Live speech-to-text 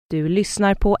Du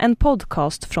lyssnar på en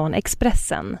podcast från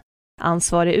Expressen.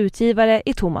 Ansvarig utgivare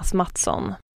är Thomas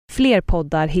Mattsson. Fler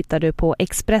poddar hittar du på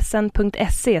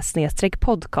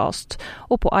expressen.se/podcast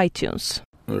och på iTunes.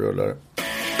 Nu rullar det.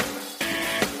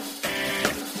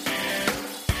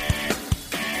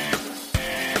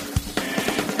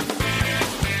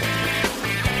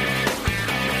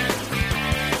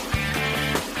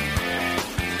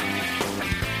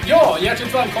 Ja,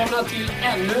 hjärtligt välkomna till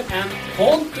ännu en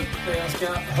podd. Jag ska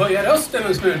höja rösten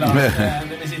en smula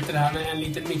när vi sitter här med en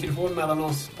liten mikrofon mellan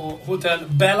oss på Hotell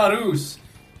Belarus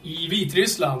i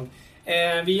Vitryssland.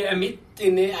 Vi är mitt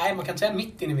inne, nej man kan inte säga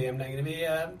mitt inne i VM längre. Vi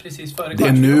är precis före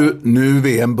kvartsfinalen. Det är nu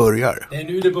VM börjar. Det är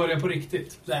nu det börjar på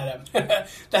riktigt. Det är det.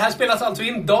 Det här spelas alltså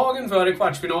in dagen före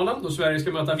kvartsfinalen då Sverige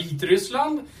ska möta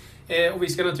Vitryssland. Och vi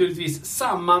ska naturligtvis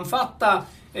sammanfatta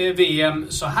VM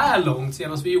så här långt.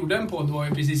 Senast vi gjorde en podd var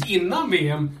ju precis innan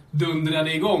VM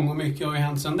dundrade igång och mycket har ju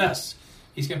hänt sedan dess.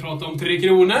 Vi ska prata om 3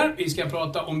 kronor, vi ska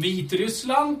prata om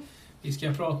Vitryssland, vi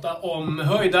ska prata om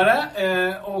höjdare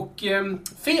och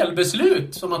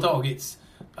felbeslut som har tagits.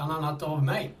 Bland annat av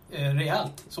mig,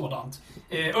 rejält sådant.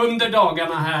 Under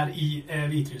dagarna här i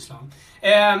Vitryssland.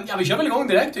 Ja, vi kör väl igång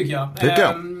direkt tycker jag.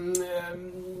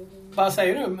 Vad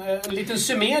säger du? En liten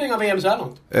summering av VM så här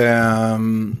långt.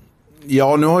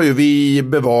 Ja, nu har ju vi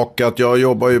bevakat, jag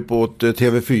jobbar ju på ett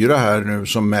TV4 här nu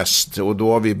som mest och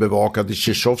då har vi bevakat i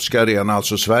Tjechovska arena,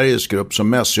 alltså Sveriges grupp som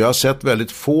mest. Så jag har sett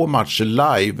väldigt få matcher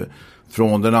live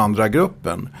från den andra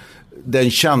gruppen.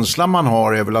 Den känslan man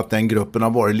har är väl att den gruppen har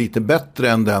varit lite bättre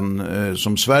än den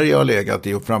som Sverige har legat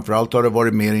i och framförallt har det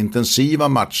varit mer intensiva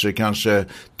matcher, kanske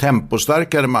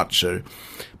tempostarkare matcher.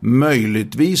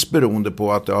 Möjligtvis beroende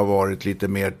på att det har varit lite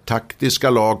mer taktiska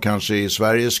lag kanske i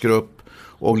Sveriges grupp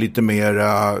och lite mer,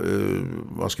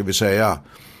 vad ska vi säga,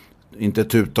 inte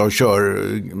tuta och kör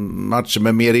matcher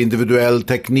med mer individuell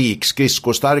teknik,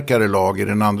 skridskostarkare lag i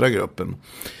den andra gruppen.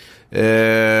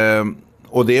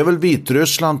 Och det är väl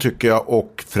Vitryssland tycker jag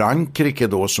och Frankrike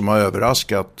då som har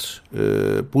överraskat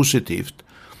positivt.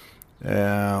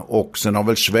 Och sen har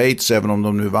väl Schweiz, även om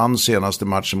de nu vann senaste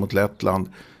matchen mot Lettland,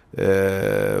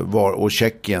 och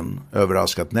Tjeckien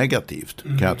överraskat negativt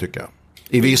kan jag tycka.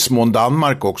 I viss mån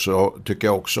Danmark också tycker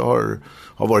jag också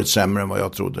har varit sämre än vad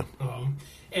jag trodde. Ja.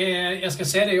 Jag ska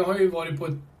säga det, jag har ju varit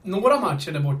på några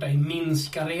matcher där borta i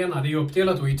Minsk arena. Det är ju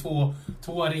uppdelat då i två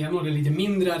arenor. Den lite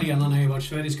mindre arenan har ju varit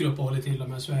Sveriges grupp och hållit till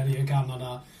med Sverige,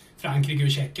 Kanada, Frankrike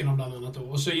och Tjeckien och bland annat då.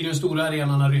 Och så i den stora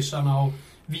arenan har ryssarna och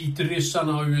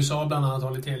vitryssarna och USA bland annat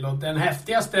hållit till. Och den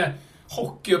häftigaste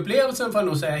hockeyupplevelsen får jag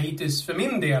nog säga hittills för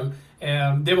min del,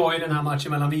 det var ju den här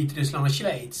matchen mellan Vitryssland och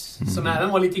Schweiz. Som även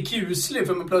var lite kuslig,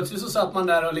 för plötsligt så satt man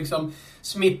där och liksom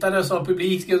smittades av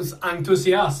publikens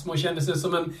entusiasm och kände sig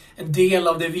som en del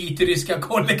av det vitryska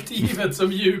kollektivet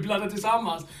som jublade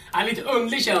tillsammans. En lite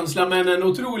underlig känsla, men en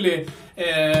otrolig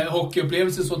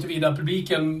hockeyupplevelse så tillvida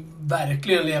publiken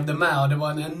verkligen levde med och det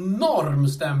var en enorm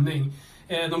stämning.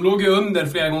 De låg ju under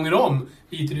flera gånger om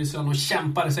Vitryssland och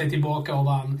kämpade sig tillbaka och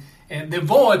vann. Det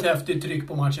var ett häftigt tryck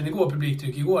på matchen igår,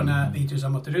 publiktryck igår när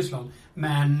Vitryssland mötte Ryssland.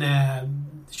 Men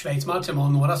Schweiz-matchen var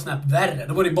några snäpp värre.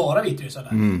 Då var det bara vitryssar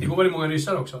där. Igår var det många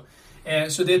ryssar också.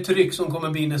 Så det tryck som kommer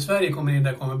bli när Sverige kommer in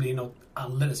där kommer bli något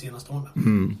alldeles senastående.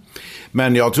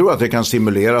 Men jag tror att det kan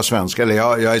stimulera svenskar. Eller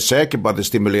jag är säker på att det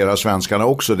stimulerar svenskarna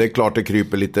också. Det är klart det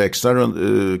kryper lite extra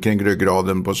kring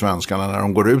ryggraden på svenskarna när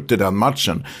de går ut i den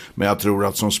matchen. Men jag tror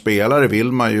att som spelare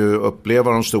vill man ju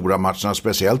uppleva de stora matcherna.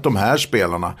 Speciellt de här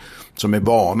spelarna som är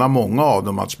vana, många av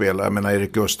dem, att spela. Jag menar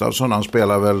Erik Gustafsson, han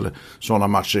spelar väl sådana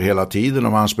matcher hela tiden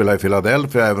om han spelar i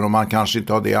Philadelphia. Även om han kanske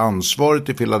inte har det ansvaret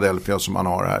i Philadelphia som han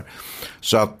har här.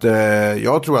 Så att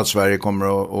jag tror att Sverige kommer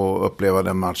att uppleva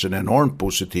den matchen enormt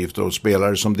positivt. Och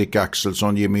spelare som Dick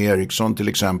Axelsson, Jimmy Eriksson till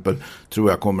exempel tror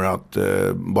jag kommer att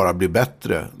bara bli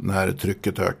bättre när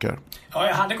trycket ökar. Ja,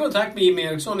 jag hade kontakt med Jimmy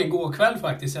Eriksson igår kväll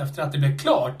faktiskt efter att det blev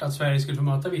klart att Sverige skulle få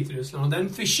möta Vitryssland. Och den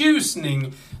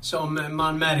förtjusning som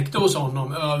man märkte hos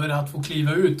honom över att få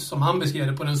kliva ut, som han beskrev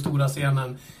det, på den stora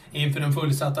scenen inför en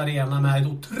fullsatt arena med ett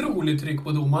otroligt tryck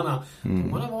på domarna.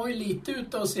 Domarna var ju lite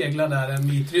ute och segla där en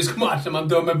vitrysk match när man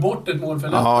dömer bort ett mål för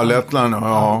Lettland. Ja, Lettland,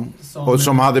 ja. Och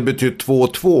som hade betytt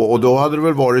 2-2 och då hade det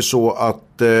väl varit så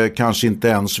att kanske inte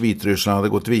ens Vitryssland hade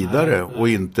gått vidare och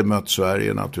inte mött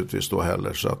Sverige naturligtvis då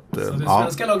heller. Så att, så det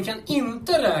svenska laget kan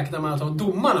inte räkna med att ha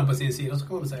domarna på sin sida, så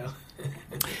kan man säga.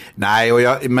 Nej,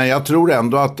 men jag tror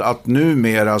ändå att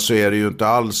numera så är det ju inte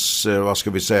alls, vad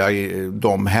ska vi säga,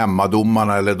 de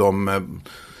hemmadomarna eller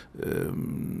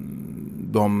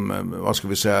de vad ska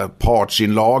vi säga,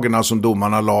 partsinlagerna som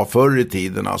domarna la förr i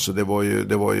tiden. Alltså det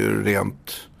var ju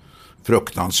rent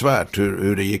fruktansvärt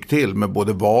hur det gick till med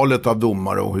både valet av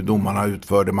domare och hur domarna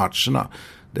utförde matcherna.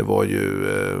 Det var ju,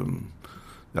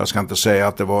 jag ska inte säga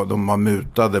att de var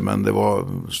mutade, men det var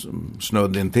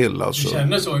snudd intill. Alltså. Du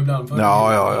känner så ibland?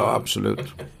 Ja,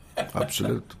 absolut.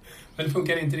 Absolut. Men det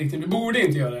funkar inte riktigt. Du borde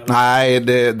inte göra det. Nej,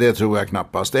 det tror jag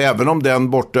knappast. Även om den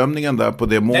bortdömningen där på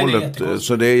det målet,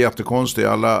 så det är jättekonstigt.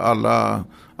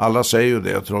 Alla säger ju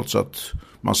det, trots att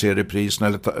man ser repriserna,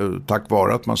 eller tack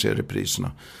vare att man ser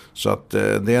repriserna. Så att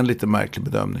det är en lite märklig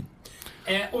bedömning.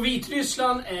 Och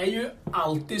Vitryssland är ju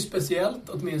alltid speciellt,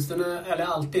 åtminstone, eller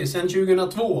alltid. Sen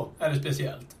 2002 är det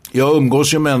speciellt. Jag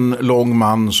umgås ju med en lång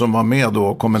man som var med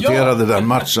och kommenterade den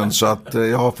matchen, så att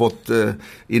jag har fått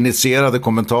initierade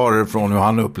kommentarer från hur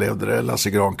han upplevde det, Lasse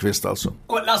Granqvist alltså.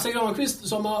 Och Lasse Granqvist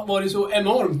som har varit så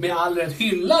enormt med all rätt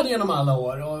hyllad genom alla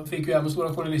år och fick ju även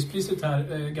Stora journalistpriset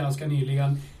här ganska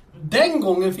nyligen. Den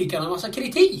gången fick han en massa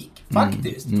kritik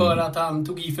faktiskt för att han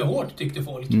tog i för hårt, tyckte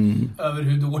folk, över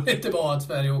hur dåligt det var att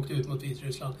Sverige åkte ut mot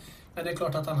Vitryssland. Men det är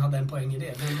klart att han hade en poäng i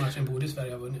det. Den matchen borde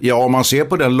Sverige ha vunnit. Ja, om man ser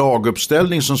på den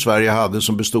laguppställning som Sverige hade,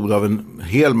 som bestod av en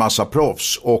hel massa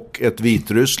proffs och ett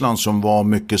Vitryssland som var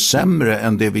mycket sämre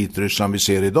än det Vitryssland vi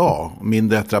ser idag,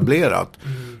 mindre etablerat,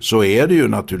 så är det ju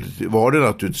var det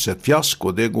naturligtvis ett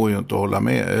fiasko. Det går ju inte att hålla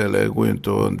med, eller går ju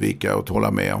inte att undvika att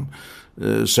hålla med om.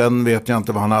 Sen vet jag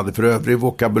inte vad han hade för övrig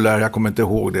vokabulär. Jag kommer inte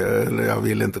ihåg det, eller jag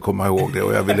vill inte komma ihåg det,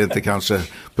 och jag vill inte kanske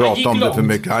prata om det för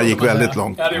mycket. Han gick väldigt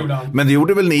långt. Ja, det gjorde han. Men det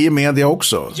gjorde väl ni i media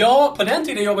också? Ja, på den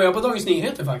tiden jobbade jag på Dagens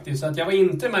Nyheter faktiskt. Så att jag var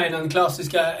inte med i den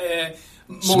klassiska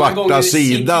många svarta gånger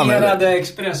sidan, citerade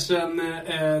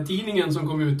Expressen-tidningen som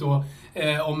kom ut då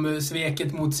om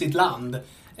sveket mot sitt land.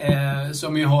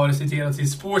 Som ju har citerats i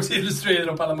Sports Illustrated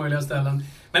och på alla möjliga ställen.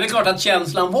 Men det är klart att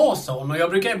känslan var sån. Och jag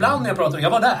brukar ibland när jag pratar, jag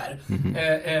var där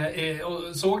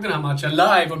och såg den här matchen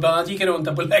live. Och bland annat gick jag runt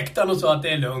där på läktaren och sa att det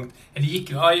är lugnt. Det gick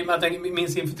ju, jag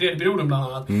minns inför tredje perioden bland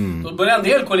annat. Då började en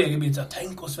del kollegor bli så här: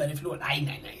 tänk om Sverige förlorar.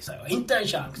 Nej, sa jag. Inte en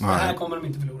chans. Det här kommer de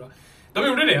inte förlora. De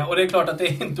gjorde det, och det är klart att det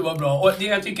inte var bra. Och det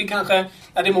jag tycker kanske,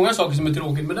 det är många saker som är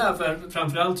tråkigt med det här. För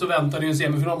framförallt så väntade ju en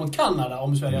semifinal mot Kanada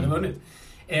om Sverige hade vunnit.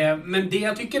 Men det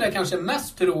jag tycker är kanske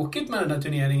mest tråkigt med den här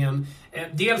turneringen,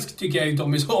 dels tycker jag ju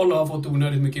Tommy Salo har fått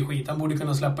onödigt mycket skit. Han borde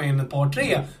kunna släppa in ett par,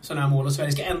 3 sådana här mål och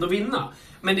Sverige ska ändå vinna.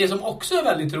 Men det som också är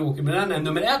väldigt tråkigt med den är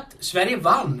nummer 1, Sverige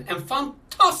vann en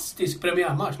fantastisk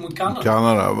premiärmatch mot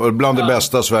Kanada. Bland det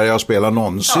bästa Sverige har spelat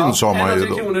någonsin, sa man ju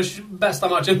då. Kronors bästa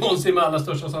matchen någonsin med alla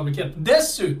största sannolikhet.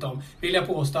 Dessutom vill jag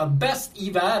påstå att bäst i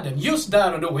världen, just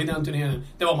där och då i den turneringen,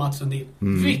 det var Mats Sundin.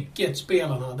 Vilket spel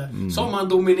han hade. Som han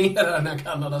dominerade den här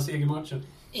Kanada-segermatchen.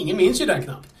 Ingen minns ju den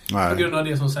knappt. Nej. På grund av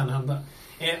det som sen hände.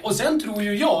 Och sen tror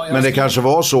ju men det kanske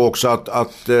var så också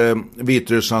att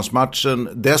Vitrysslandsmatchen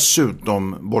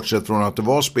dessutom, bortsett från att det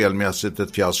var spelmässigt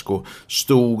ett fiasko,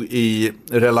 stod i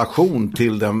relation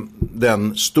till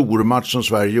den stormatch som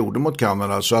Sverige gjorde mot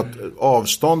Kanada, så att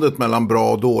avståndet mellan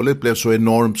bra och dåligt blev så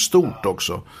enormt stort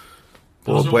också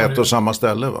på ett och samma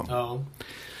ställe, va? Ja.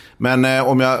 Men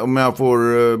om jag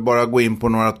får bara gå in på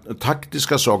några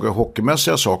taktiska saker,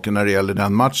 hockeymässiga saker när det gäller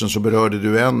den matchen, så berörde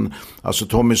du alltså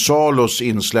Tommy Salos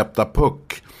insläppta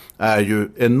puck är ju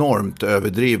enormt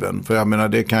överdriven. För jag menar,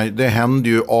 det händer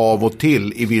ju av och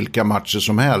till i vilka matcher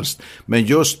som helst. Men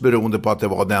just beroende på att det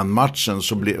var den matchen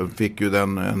så fick ju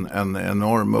den en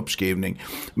enorm uppskrivning.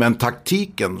 Men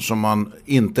taktiken som man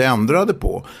inte ändrade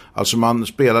på, alltså man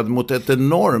spelade mot ett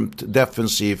enormt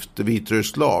defensivt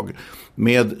vitryskt lag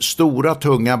med stora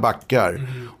tunga backar,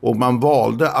 och man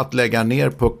valde att lägga ner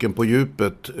pucken på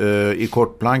djupet i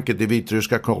kortplanket, i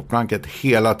vitryska kortplanket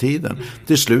hela tiden.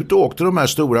 Till slut åkte de här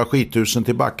stora skithusen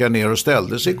till backar ner och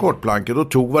ställde sig i kortplanket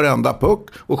och tog varenda puck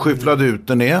och skyfflade ut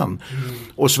den igen.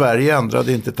 Och Sverige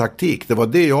ändrade inte taktik. Det var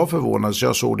det jag förvånades,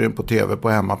 jag såg det på tv på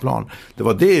hemmaplan. Det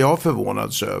var det jag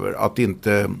förvånades över, att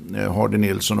inte Hardy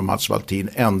Nilsson och Mats Valtin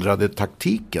ändrade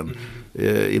taktiken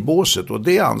i båset, och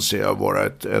det anser jag vara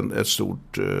ett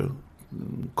stort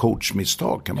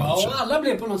coachmisstag, kan man säga. Ja, alla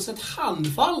blev på något sätt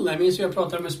handfallna. Jag minns ju jag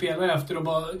pratade med spelare efter och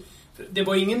bara, det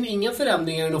var inga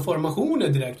förändringar i några formationer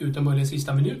direkt utan möjligen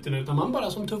sista minuterna, utan man bara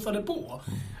som tuffade på.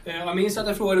 Jag minns att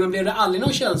jag frågade, men blev det aldrig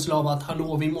någon känsla av att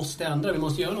hallå, vi måste ändra, vi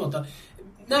måste göra något?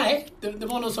 Nej, det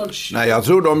var någon sorts... Nej, jag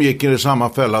tror de gick i samma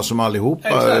fälla som allihopa.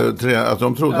 Att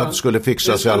de trodde att det skulle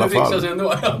fixas i alla fall. Fixas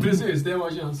ändå. Ja, precis, det var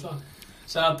känslan.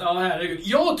 Så att, ja, herregud.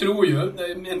 Jag tror ju,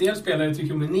 en del spelare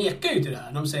tycker om nekar ju till det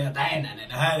här. De säger att nej,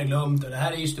 det här är glömt och det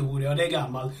här är historia och det är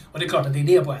gammalt. Och det är klart att det är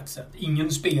det på ett sätt.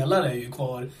 Ingen spelare är ju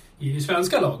kvar i det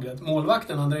svenska laget.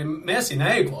 Målvakten Andrei Messin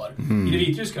är ju kvar i det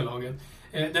vitryska laget.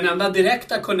 Den enda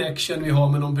direkta connection vi har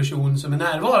med någon person som är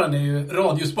närvarande är ju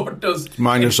Radiosportens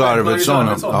Magnus Arvidsson.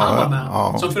 Han var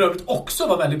med. Som för övrigt också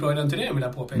var väldigt bra i den turneringen, vill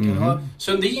jag påpeka. Det var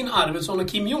Sundin, Arvidsson och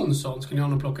Kim Jonsson skulle jag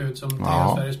nog plocka ut som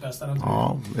Sveriges bästa.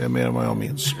 Ja, det är mer än vad jag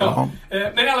minns.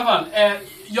 Men i alla fall,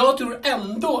 jag tror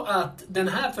ändå att den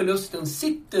här förlusten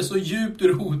sitter så djupt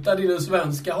rotad i den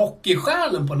svenska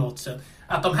hockeysjälen på något sätt.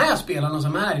 Att de här spelarna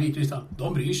som är i Vitryssland,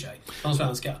 de bryr sig. De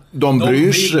svenska. De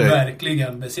bryr sig.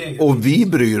 Verkligen besegra. Och vi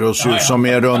bryr oss ju som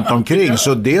är runt omkring.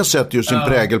 Så det sätter ju sin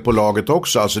prägel på laget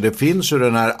också. Alltså det finns ju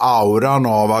den här auran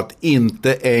av att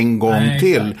inte en gång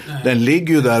till. Nej. Den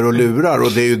ligger ju där och lurar.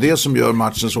 Och det är ju det som gör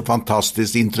matchen så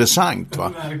fantastiskt intressant,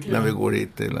 va? När vi går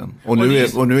hit till den.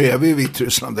 Och nu är vi i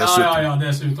Vitryssland dessutom. Ja,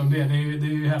 dessutom det. Det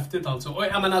är ju häftigt alltså. Och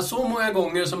jag menar, så många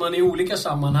gånger som man i olika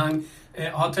sammanhang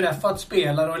har träffat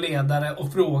spelare och ledare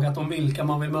och frågat om vilka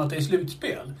man vill möta i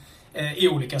slutspel i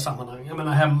olika sammanhang. Jag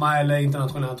menar hemma eller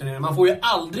internationella turneringar. Man får ju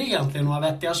aldrig egentligen några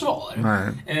vettiga svar.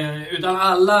 Utan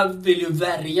alla vill ju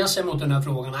värja sig mot den här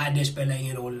frågan. Nej, det spelar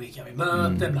ingen roll vilka vi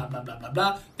möter, bla bla bla bla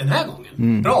bla. Den här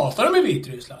gången pratar de med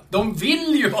Vitryssland. De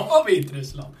vill ju ha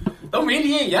Vitryssland. De vill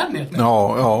ge igen helt.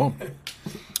 Ja.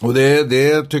 Och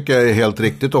det tycker jag är helt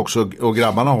riktigt också. Och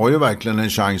grabbarna har ju verkligen en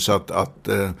chans att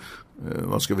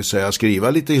vad ska vi säga, skriva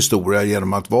lite historia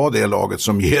genom att vara det laget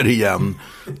som ger igen,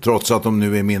 trots att de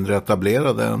nu är mindre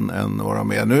etablerade än vara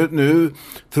med. Nu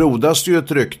frodas det ju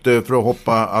ett rykte för att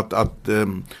hoppa att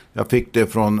jag fick det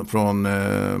från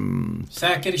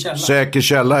Säker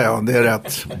källa, ja, det är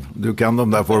rätt. Du kan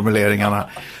de där formuleringarna.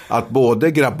 Att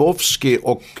både Grabowski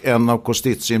och en av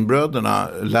Kostitsin-bröderna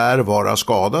lär vara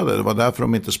skadade. Det var därför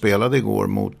de inte spelade igår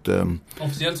mot...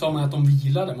 Officiellt sa man att de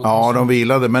vilade. Ja, de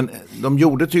vilade, men de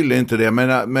gjorde tydligen inte det.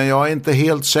 Men jag är inte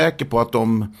helt säker på att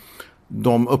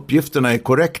de uppgifterna är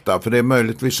korrekta. För det är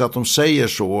möjligtvis att de säger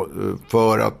så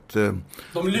för att...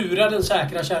 De lurar den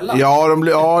säkra källan.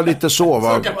 Ja, lite så,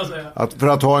 va? Så kan man säga. För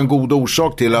att ha en god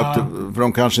orsak till att... För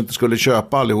de kanske inte skulle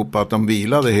köpa allihopa, att de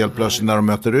vilade helt plötsligt när de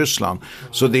möter Ryssland.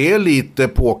 Så det är lite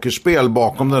pokerspel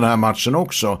bakom den här matchen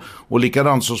också. Och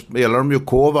likadant så spelar de ju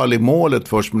Koval i målet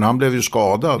först, men han blev ju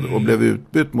skadad och blev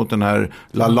utbytt mot den här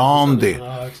Lalandi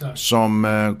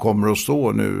som kommer att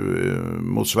stå nu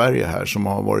mot Sverige här, som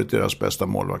har varit deras bästa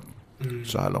målvakt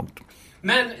så här långt.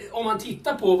 Men om man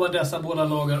tittar på vad dessa båda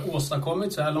lag har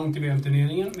åstadkommit så här långt i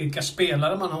VM-turneringen, vilka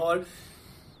spelare man har,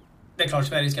 det är klart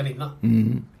Sverige ska vinna.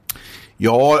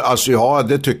 Ja,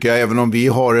 det tycker jag, även om vi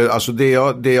har, alltså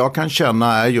det jag kan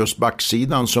känna är just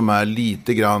backsidan som är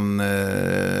lite grann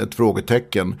ett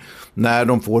frågetecken när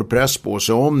de får press på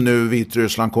sig. Om nu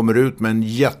Vitryssland kommer ut med en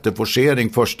jätteforcering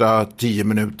första 10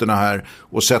 minuterna här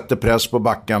och sätter press på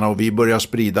backarna och vi börjar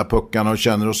sprida puckarna och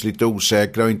känner oss lite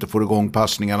osäkra och inte får igång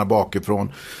passningarna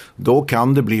bakifrån, då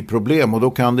kan det bli problem och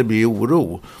då kan det bli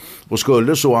oro. Och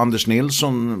skulle så Anders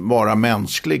Nilsson vara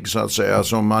mänsklig så att säga,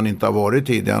 som han inte har varit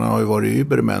tidigare, han har ju varit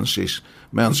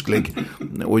übermänsklig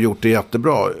och gjort det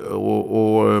jättebra,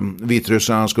 och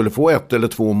Vitryssland skulle få 1 eller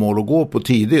 2 mål att gå på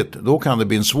tidigt, då kan det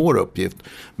bli en svår uppgift.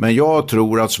 Men jag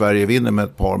tror att Sverige vinner med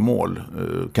ett par mål,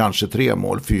 kanske 3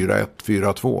 mål, 4-1,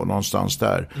 4-2, någonstans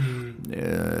där.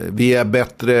 Vi är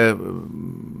bättre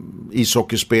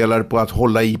ishockeyspelare på att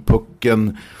hålla i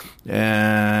pucken,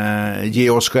 ge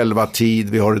oss själva tid,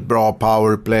 vi har ett bra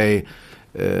powerplay,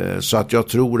 så att jag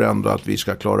tror ändå att vi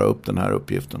ska klara upp den här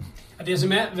uppgiften. Det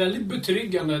som är väldigt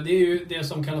betryggande, det är ju det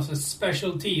som kallas för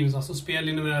special teams, alltså spel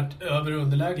inom ett över- och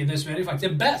underläge, där Sverige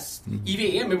faktiskt är bäst i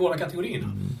VM i båda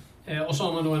kategorierna. Och så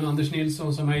har man då en Anders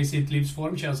Nilsson som är i sitt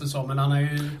livsform, känns det som. Men han är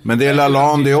ju... Men det är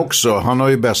Lalandi också. Han har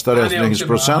ju bästa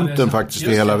räddningsprocenten faktiskt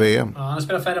i hela VM. Ja, han har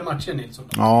spelat färre matcher, Nilsson.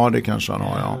 Ja, det kanske han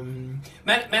har, ja.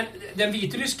 Men den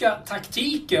vitryska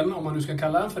taktiken, om man nu ska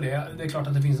kalla den för det är klart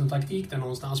att det finns en taktik där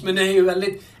någonstans. Men det är ju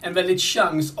en väldigt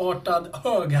chansartad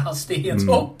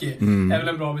höghastighetshockey. Det är väl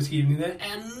en bra beskrivning. Det är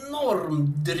en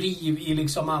enorm driv i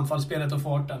liksom anfallsspelet och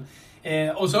farten.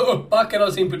 Och så uppbackar av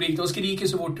sin publik. De skriker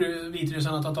så fort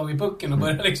vitryssarna tar tag i pucken och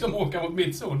börjar liksom åka mot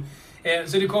mittzon.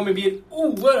 Så det kommer bli ett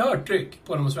oerhört tryck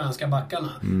på de svenska backarna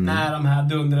när de här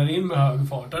dundrar in med hög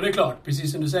fart. Och det är klart,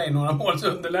 precis som du säger, några måls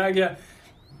underläge,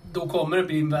 då kommer det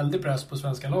bli en väldig press på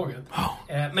svenska laget.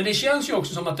 Men det känns ju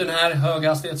också som att den här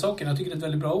höghastighetshockeyn, jag tycker det är ett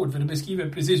väldigt bra ord för det beskriver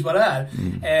precis vad det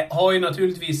är, har ju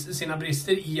naturligtvis sina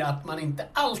brister i att man inte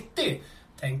alltid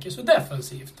tänker så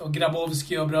defensivt. Och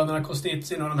Grabowski och bröderna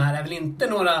Kostitsin och de här är väl inte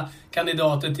några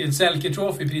kandidater till Selke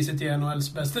Trophy, priset till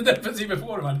NHLs bästa defensiva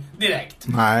forward direkt.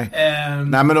 Nej,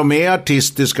 men de är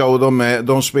artistiska och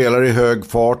de spelar i hög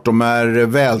fart, de är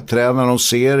vältränade, de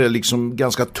ser liksom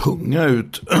ganska tunga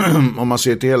ut om man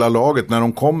ser till hela laget när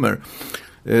de kommer.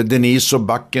 Denisov,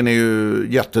 backen, är ju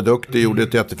jätteduktig, gjorde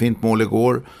ett jättefint mål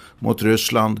igår mot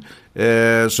Ryssland.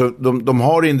 Så de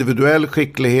har individuell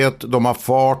skicklighet, de har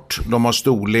fart, de har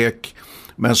storlek,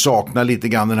 men saknar lite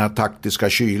grann den här taktiska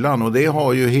kylan. Och det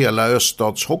har ju hela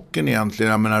öststatshockeyn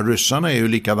egentligen. Jag menar, ryssarna är ju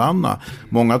likadana.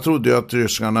 många trodde ju att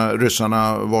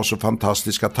ryssarna var så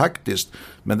fantastiska taktiskt,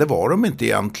 men det var de inte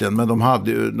egentligen. Men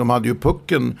de hade ju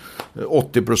pucken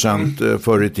 80%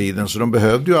 förr i tiden, så de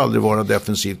behövde ju aldrig vara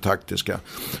defensivt taktiska.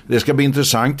 Det ska bli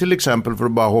intressant till exempel, för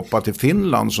att bara hoppa till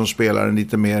Finland som spelar en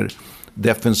lite mer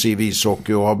defensiv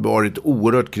ishockey och har varit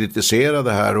oerhört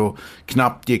kritiserade här och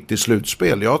knappt gick till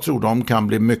slutspel. Jag tror de kan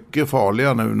bli mycket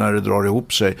farliga nu när det drar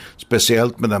ihop sig,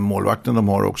 speciellt med den målvakten de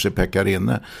har också i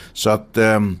Pekkarinen. Så att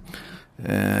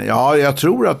ja, jag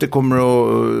tror att det kommer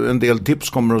en del tips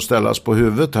kommer att ställas på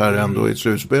huvudet här ändå i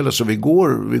slutspelet, så vi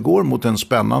går mot en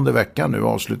spännande vecka nu,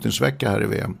 avslutningsvecka här i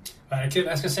VM. Verkligen.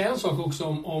 Jag ska säga en sak också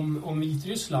om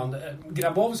Vitryssland.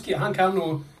 Grabowski, han kan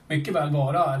nog mycket väl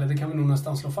vara, eller det kan vi nog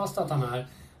nästan slå fast att han är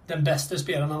den bästa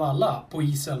spelaren av alla på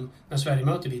isen när Sverige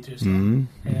möter Vitryssland.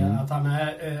 Att han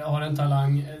har en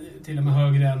talang till och med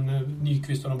högre än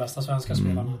Nyqvist och de bästa svenska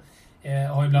spelarna.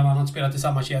 Har ju bland annat spelat i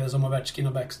samma kedja som Ovechkin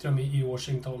och Bäckström i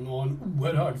Washington och har en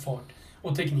oerhörd fart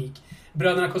och teknik.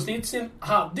 Bröderna Kostnitsin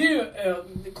hade ju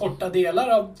korta delar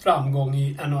av framgång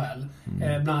i NHL,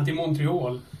 bland annat i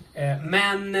Montreal.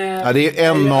 Men ja, det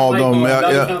är en av dem.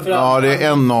 Det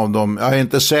är en av dem. Jag är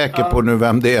inte säker på nu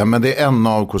vem det är, men det är en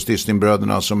av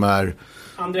Kostnitsin-bröderna som är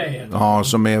Andrei. Ja,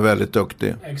 som är väldigt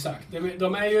duktig. Exakt.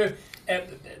 De är ju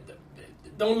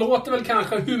de låter väl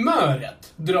kanske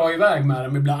humöret dra iväg med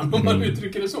dem ibland, om man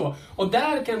uttrycker det så. Och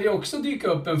där kan det också dyka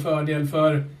upp en fördel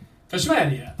för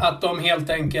Sverige, att de helt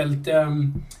enkelt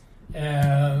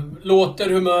låter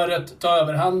humöret ta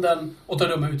överhanden och ta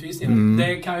dumma utvisningar.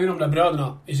 Det kan ju de där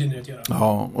bröderna i synnerhet göra.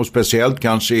 Ja, och speciellt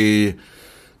kanske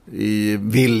i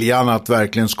viljan att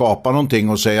verkligen skapa någonting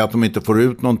och säga att de inte får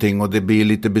ut någonting, och det blir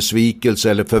lite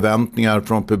besvikelse eller förväntningar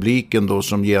från publiken då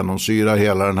som genomsyrar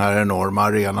hela den här enorma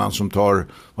arenan som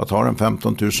tar en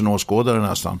 15 000 åskådare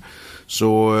nästan.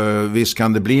 Så visst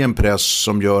kan det bli en press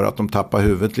som gör att de tappar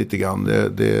huvudet lite grann.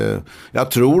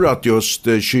 Jag tror att just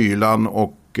kylan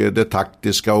och det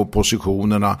taktiska och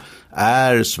positionerna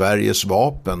är Sveriges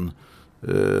vapen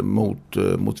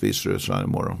mot Vitryssland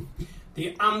imorgon. Det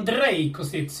är Andrei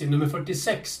Kostnitsin, nummer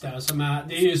 46 där,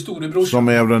 det är ju storebrorsan. Som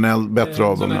är den bättre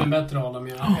av dem. Som är den bättre av dem,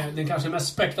 ja. Den kanske mest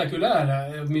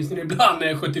spektakulära, åtminstone ibland,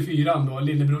 är 74 då,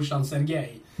 lillebrorsan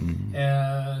Sergej.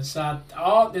 Så att,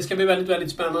 ja, det ska bli väldigt,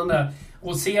 väldigt spännande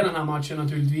att se den här matchen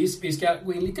naturligtvis. Vi ska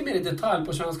gå in lite mer i detalj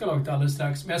på svenska laget alldeles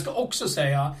strax. Men jag ska också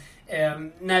säga,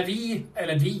 när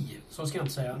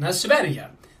Sverige,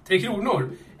 3 Kronor,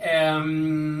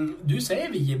 du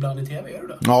säger vi ibland i tv, gör du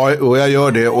det? Ja, och jag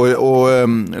gör det, och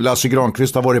Lasse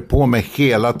Granqvist har varit på mig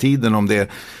hela tiden om det.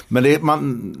 Men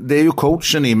det är ju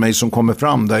coachen i mig som kommer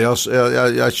fram där.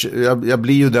 Jag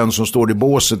blir ju den som står i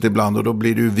båset ibland, och då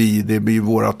blir det ju det blir ju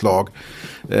vårat lag.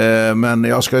 Men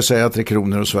jag ska säga 3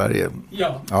 Kronor och Sverige.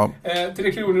 Ja.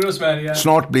 3 Kronor och Sverige.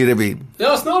 Snart blir det vi.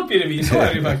 Ja, snart blir det vi, så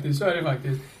är det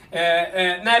faktiskt.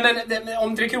 Nej, men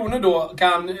om 3 Kronor då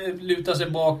kan luta sig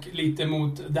bak lite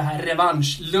mot det här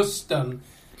revanschlusten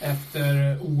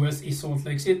efter OS i Salt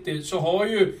Lake City, så har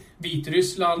ju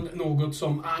Vitryssland något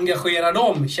som engagerar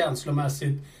dem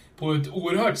känslomässigt på ett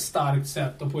oerhört starkt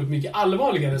sätt och på ett mycket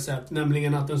allvarligare sätt,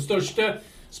 nämligen att den största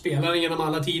spelaren genom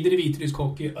alla tider i vitrysk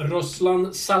hockey,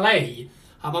 Ruslan Salei,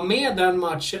 han var med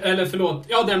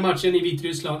den matchen i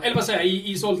Vitryssland, eller vad säger jag,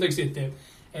 i Salt Lake City.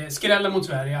 Skrällen mot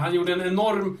Sverige. Han gjorde en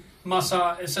enorm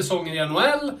massa säsonger i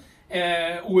NHL.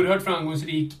 Oerhört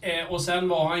framgångsrik. Och sen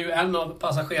var han ju en av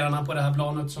passagerarna på det här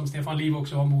planet som Stefan Liv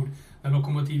också var ombord när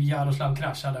Lokomotiv Jaroslav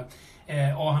kraschade.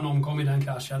 Och han omkom i den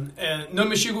kraschen.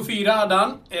 Nummer 24 hade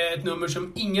han. Ett nummer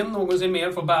som ingen någonsin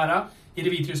mer får bära i det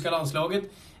vitryska landslaget.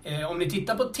 Om ni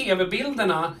tittar på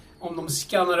tv-bilderna, om de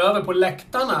skannar över på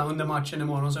läktarna under matchen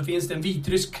imorgon, så finns det en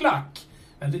vitrysk klack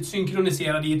väldigt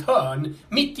synkroniserad i ett hörn.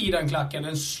 Mitt i den klacken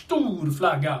en stor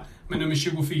flagga med nummer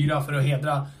 24 för att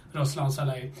hedra Ruslan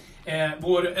Salei.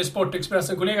 Vår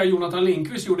Sportexpressen-kollega Jonathan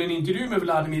Lindqvist gjorde en intervju med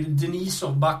Vladimir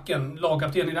Denisov, backen,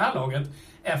 lagkapten i det här laget,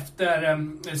 efter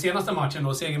senaste matchen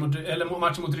då,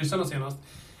 matchen mot ryssarna senast.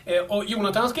 Och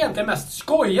Jonathan ska egentligen mest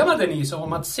skoja med Denisov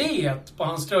om att C på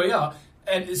hans tröja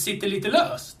sitter lite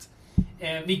löst.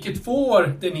 Vilket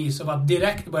får Denisov att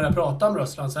direkt börja prata om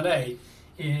Ruslan Salei.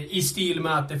 I stil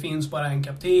med att det finns bara en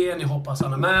kapten, jag hoppas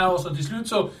han är med oss, och till slut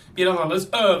så blir han alldeles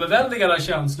överväldigad av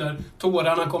känslor.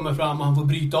 Tårarna kommer fram och han får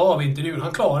bryta av intervjun.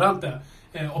 Han klarar inte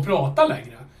att prata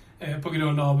längre på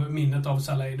grund av minnet av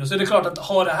Salei. Så det är klart att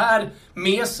ha det här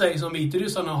med sig som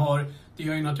vitryssarna har, det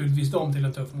gör ju naturligtvis dem till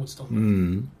en tuff motstånd.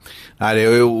 Nej, det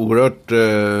är ju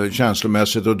oerhört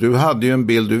känslomässigt, och du hade ju en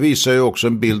bild, du visar ju också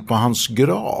en bild på hans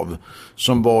grav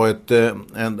som var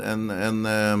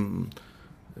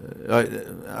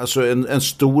en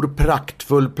stor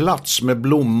praktfull plats med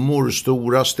blommor,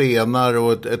 stora stenar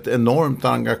och ett enormt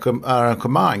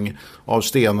arrangemang av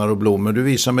stenar och blommor. Du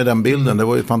visar med den bilden, det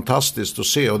var ju fantastiskt att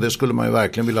se, och det skulle man ju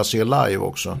verkligen vilja se live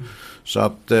också. Så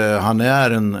att han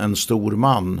är en stor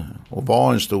man, och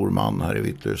var en stor man här i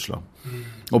Vitryssland.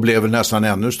 Och blev väl nästan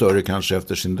ännu större kanske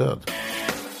efter sin död.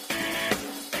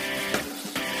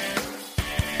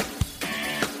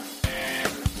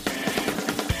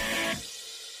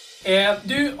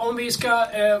 Du, om vi ska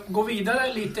gå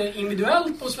vidare lite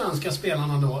individuellt på svenska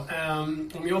spelarna då.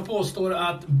 Om jag påstår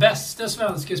att bästa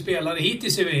svenska spelare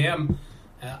hittills i VM,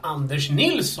 Anders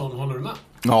Nilsson, håller du med?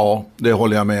 Ja, det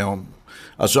håller jag med om.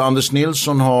 Alltså Anders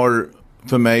Nilsson har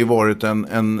för mig varit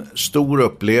en stor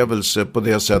upplevelse på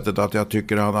det sättet att jag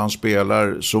tycker att han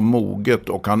spelar så moget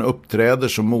och han uppträder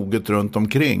så moget runt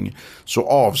omkring. Så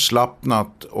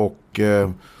avslappnat och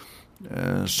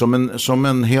som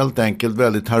en helt enkelt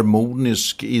väldigt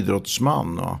harmonisk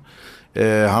idrottsman.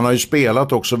 Han har ju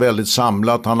spelat också väldigt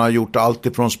samlat. Han har gjort allt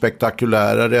ifrån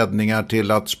spektakulära räddningar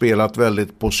till att spelat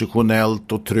väldigt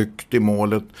positionellt och tryggt i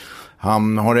målet.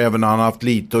 Han har även haft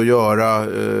lite att göra,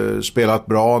 spelat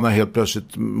bra när helt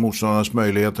plötsligt motståndarnas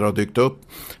möjligheter har dykt upp.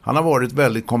 Han har varit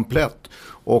väldigt komplett,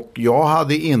 och jag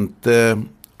hade inte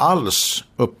alls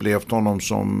upplevt honom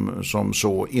som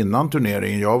så innan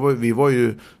turneringen.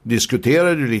 Vi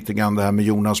diskuterade ju lite grann det här med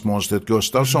Jonas Månstedt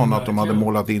Gustafsson, att de hade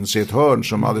målat in sig ett hörn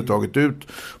som hade tagit ut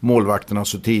målvakterna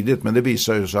så tidigt, men det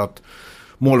visar ju så att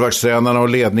målvaktstränarna och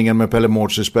ledningen med Pelle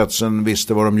Mårts i spetsen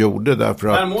visste vad de gjorde, därför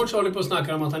att... Pelle Mårts håller på att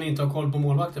snacka om att han inte har koll på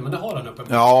målvakter, men det har han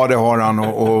uppenbarligen. Ja, det har han,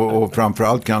 och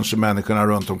framförallt kanske människorna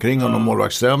runt omkring honom,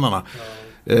 målvaktstränarna.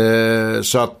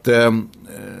 Så att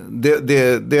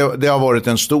det har varit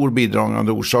en stor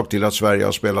bidragande orsak till att Sverige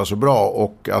har spelat så bra,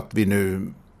 och att vi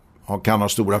nu kan ha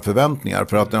stora förväntningar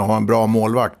för att ha en bra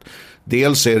målvakt.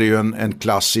 Dels är det ju en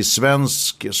klassisk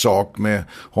svensk sak med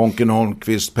Honken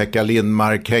Holmqvist, Pekka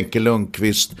Lindmark, Henke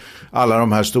Lundqvist, alla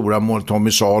de här stora mål,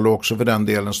 Tommy Salo också för den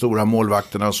delen, stora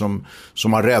målvakterna som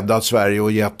har räddat Sverige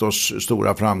och gett oss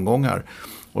stora framgångar.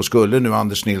 Och skulle nu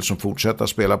Anders Nilsson fortsätta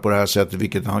spela på det här sättet,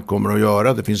 vilket han kommer att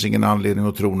göra, det finns ingen anledning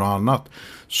att tro något annat,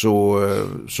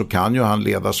 så kan ju han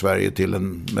leda Sverige till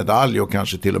en medalj och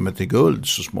kanske till och med till guld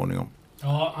så småningom.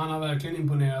 Ja, han har verkligen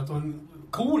imponerat, och en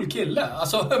cool kille,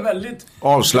 alltså väldigt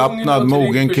avslappnad,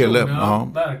 mogen kille. Ja,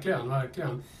 verkligen.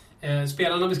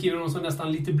 Spelarna beskriver honom som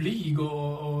nästan lite blyg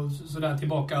och sådär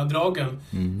tillbakadragen.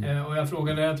 Och jag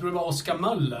frågade, jag tror det var Oskar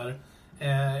Möller.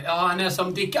 Ja, han är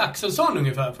som Dick Axelsson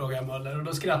ungefär, frågade Möller. Och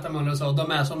då skrattade Möller och sa,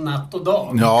 de är som natt och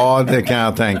dag. Ja, det kan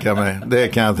jag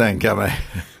tänka mig.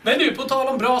 Men du, på tal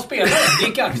om bra spelare,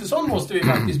 Dick Axelsson måste vi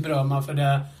faktiskt berömma för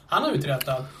det han har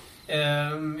uträttat.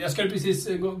 Jag skulle precis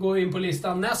gå in på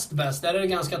listan näst bäst. Där är det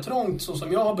ganska trångt så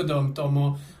som jag har bedömt dem,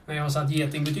 och när jag har satt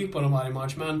getingbetyg på dem varje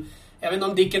match. Men jag vet inte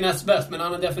om Dick är näst bäst, men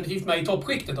han är definitivt med i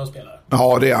toppskiktet av spelare.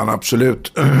 Ja, det är han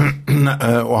absolut.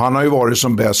 Och han har ju varit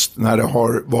som bäst när det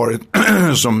har varit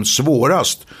som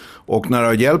svårast och när det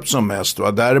har hjälpt som mest.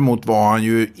 Va? Däremot var han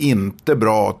ju inte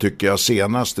bra, tycker jag,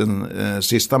 senast den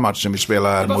sista matchen vi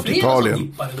spelade här mot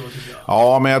Italien.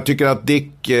 Ja, men jag tycker att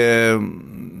Dick,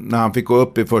 när han fick gå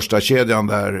upp i första kedjan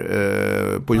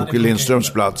där på Jocke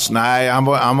Lindströms plats, nej,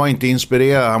 han var inte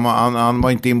inspirerad, han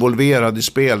var inte involverad i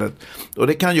spelet. Och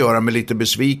det kan göra mig lite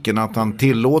besviken att han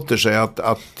tillåter sig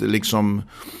att liksom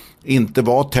inte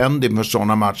vara tänd inför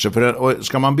sådana matcher. För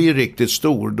ska man bli riktigt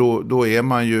stor, då är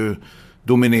man ju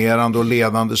dominerande och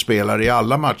ledande spelare i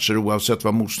alla matcher oavsett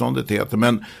vad motståndet heter.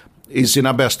 Men i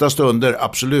sina bästa stunder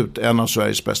absolut en av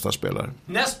Sveriges bästa spelare.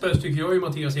 Näst bäst tycker jag ju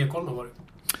Mattias Ekholm har varit.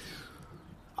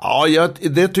 Ja,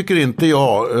 det tycker inte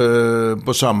jag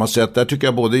på samma sätt. Där tycker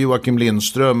jag både Joakim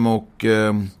Lindström och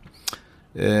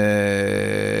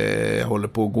jag håller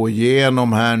på att gå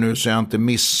igenom här nu så jag inte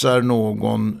missar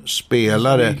någon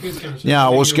spelare. Ja,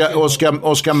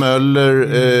 Oskar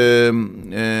Möller,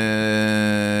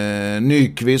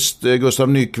 Nyqvist, Gustav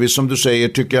Nyqvist som du säger,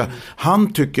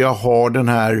 tycker jag har den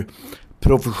här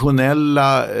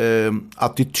professionella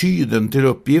attityden till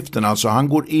uppgiften. Alltså han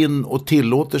går in och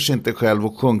tillåter sig inte själv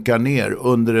att sjunka ner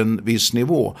under en viss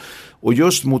nivå. Och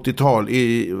just mot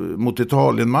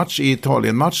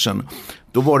Italienmatchen,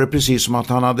 då var det precis som att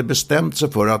han hade bestämt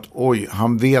sig för att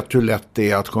han vet hur lätt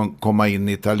det är att komma in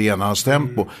i italienarnas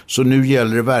tempo. Så nu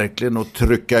gäller det verkligen att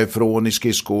trycka ifrån i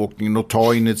skridskoåkningen och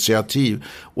ta initiativ.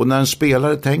 Och när en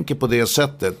spelare tänker på det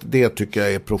sättet, det tycker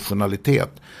jag är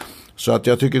professionalitet. Så att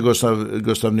jag tycker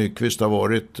Gustav Nyqvist har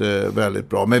varit väldigt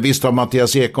bra. Men visst har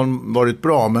Mattias Ekholm varit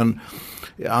bra, men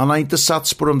han har inte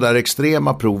satts på de där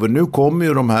extrema proven. Nu kommer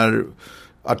ju de här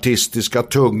artistiska,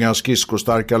 tunga,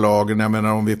 skridskostarka lagen. Jag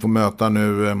menar om vi får möta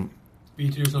nu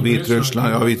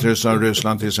Vitryssland och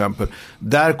Ryssland till exempel.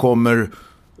 Där kommer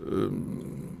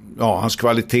hans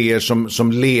kvaliteter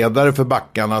som ledare för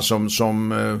backarna,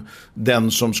 som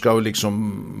den som ska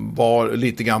liksom vara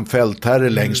lite grann fältherre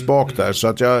längst bak där. Så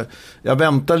att jag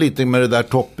väntar lite med det där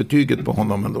toppbetyget på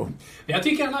honom ändå. Jag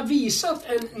tycker han har visat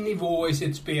en nivå i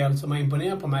sitt spel som har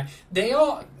imponerat på mig. Det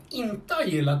jag inte har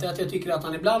gillat är att jag tycker att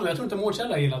han ibland, och jag tror inte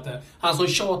Mårtsell har gillat det, han som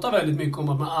tjatar väldigt mycket om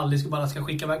att man aldrig bara ska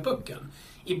skicka iväg pucken.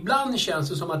 Ibland känns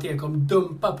det som att Ekholm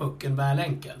dumpar pucken väl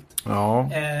enkelt. Ja.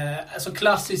 Alltså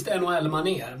klassiskt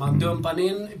NHL-manér. Man dumpar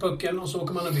in i pucken och så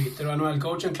åker man och byter. Och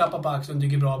NHL-coachen klappar på axeln och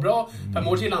tycker bra. Per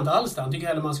Mårts gillar inte alls det. Han tycker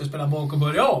hellre man ska spela bak och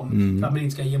börja om. För att man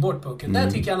inte ska ge bort pucken.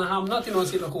 Där tycker jag han har hamnat i någon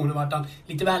situation vart han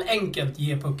lite väl enkelt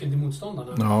ger pucken till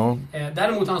motståndarna. Ja.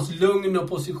 Däremot hans lugn och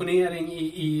positionering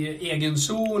i egen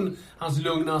zon, hans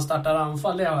lugn när han startar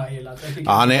anfall, det har jag gillat.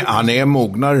 Han är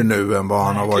mognare nu än vad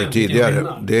han har varit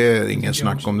tidigare. Det är ingen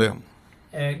snack om det.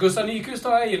 Gustav Nyqvist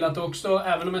har jag gillat också,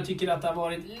 även om jag tycker att det har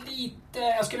varit lite...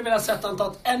 Jag skulle vilja sätta han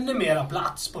tagit ännu mera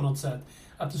plats på något sätt.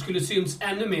 Att det skulle syns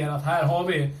ännu mer att här har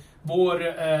vi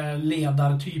vår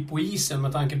ledartyp på isen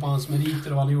med tanke på hans meriter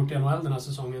och vad han har gjort i NHL den här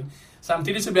säsongen.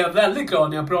 Samtidigt så blev jag väldigt glad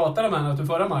när jag pratade med honom efter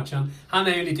förra matchen. Han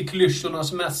är ju lite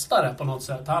klyschornas mästare på något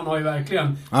sätt. Han har ju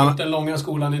verkligen gjort den långa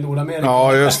skolan i Nordamerika.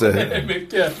 Ja, just det.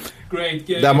 Mycket great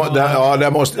game.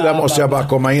 Där måste jag bara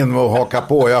komma in och haka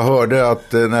på. Jag hörde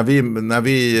att när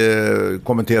vi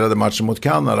kommenterade matchen mot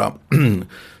Kanada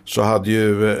så hade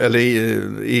ju, eller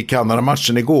i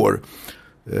Kanada-matchen igår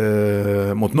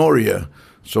mot Norge,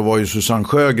 så var ju Susanne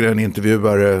Sjögren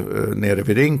intervjuare nere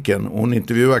vid rinken. Hon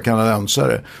intervjuar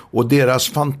kanadensare. Och deras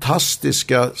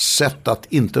fantastiska sätt att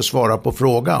inte svara på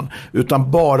frågan,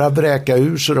 utan bara vräka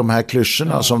ur sig de här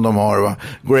klyschorna som de har. Va?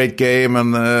 Great game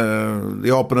and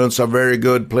the opponents are very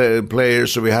good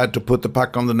players, so we had to put the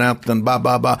puck on the net and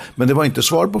ba. Men det var inte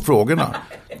svar på frågorna.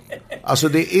 Alltså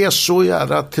det är så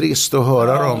jävla trist att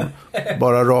höra dem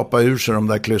bara rapa ur sig de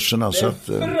där klyschorna. Det är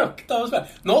fruktansvärt.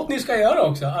 Något ni ska göra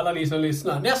också, alla ni som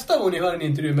lyssnar. Nästa gång ni hör en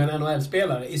intervju med en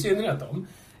NHL-spelare, i synnerhet dem,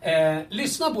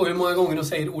 lyssna på hur många gånger de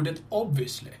säger ordet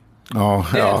obviously. Ja,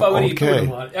 det är ett favoritord okay. de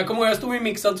har. Jag kommer ihåg, jag stod i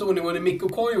mixad zon när Mikko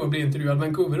Koivu blev intervjuad med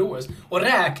Vancouver-OS och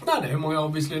räknade hur många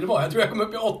obviously det var. Jag tror jag kom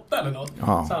upp i 8 eller något.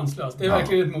 Ja. Sanslöst. Det är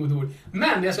verkligen ett modord.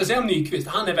 Men jag ska säga om Nyqvist,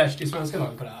 han är värst i svenska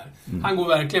lag på det här. Han går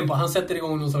verkligen på, han sätter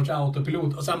igång någon sorts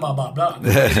autopilot och sen bara babblar.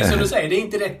 Precis som du säger, det är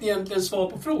inte rätt egentligen svar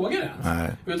på frågor ens. Nej.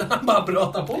 Utan han bara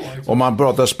pratar på. Liksom. Om man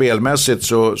pratar spelmässigt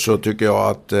så tycker jag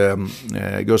att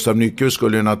Gustav Nyqvist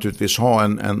skulle ju naturligtvis ha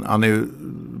han är ju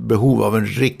behov av en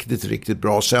riktigt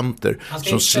bra center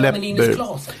som släpper... Linus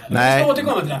Klasen. Nej. Jag ska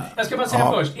återkomma till det. Jag ska bara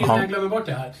säga först, innan jag glömmer bort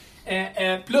det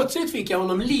här. Plötsligt fick jag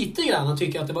honom lite grann att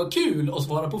tycka att det var kul att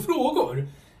svara på frågor.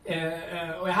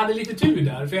 Och jag hade lite tur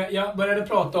där, för jag började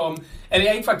prata om, eller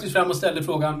jag gick faktiskt fram och ställde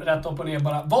frågan rätt upp och ner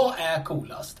bara, vad är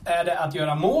coolast? Är det att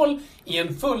göra mål i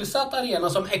en fullsatt arena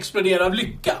som exploderar av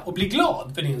lycka och bli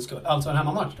glad för din skull, alltså en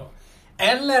hemmamatch då?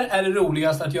 Eller är det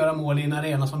roligast att göra mål i en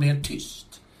arena som blir helt tyst?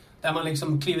 Där man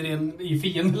liksom kliver in i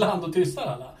fiendeland och tystar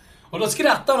alla. Och då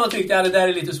skrattade han och tyckte att det där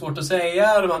är lite svårt att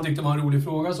säga. Och han tyckte det var en rolig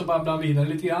fråga, så babblade han vidare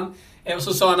lite grann. Och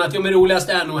så sa han att men roligast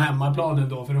är nog hemmaplanen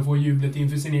då, för att få jublet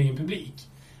inför sin egen publik.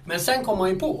 Men sen kom han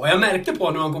ju på, och jag märkte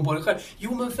på när han kom på det själv.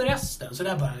 Jo men förresten, så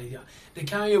där bara det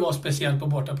kan ju vara speciellt på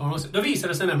bortaplan. Då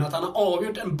visade det sig nämligen att han har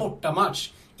avgjort en bortamatch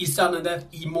i sudden death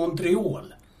i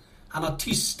Montreal. Han har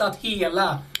tystat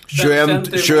hela 21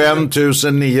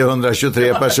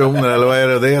 923 personer, eller vad är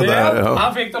det där? Ja.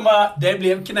 Han fick dem bara, det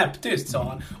blev knäpptyst, sa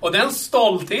han. Och den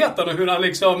stoltheten och hur han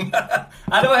liksom...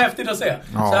 det var häftigt att se.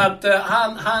 Ja. Så att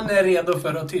han är redo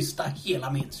för att tysta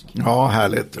hela Minsk. Ja,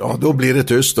 härligt. Ja, då blir det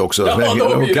tyst också. Ja,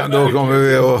 då kommer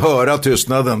vi att höra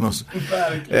tystnaden.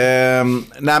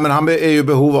 Nej, men han är ju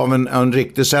behov av en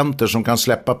riktig center som kan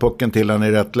släppa pucken till han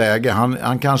i rätt läge.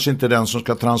 Han kanske inte är den som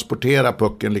ska transportera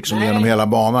pucken liksom genom hela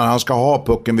banan. Han ska ha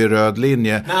pucken vid röd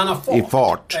linje i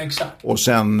fart. Exakt. Och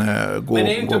sen gå. Men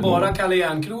det är ju inte bara Kalle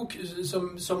Järnkrok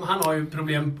som han har ju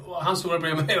problem. Hans stora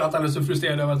problem är att han är så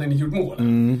frustrerad över att han inte gjort mål.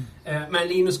 Men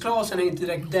Linus Klasen är inte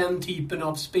direkt den typen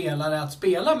av spelare att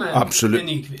spela med. Absolut.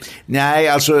 Med Nyqvist. Nej,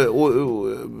 alltså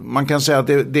man kan säga att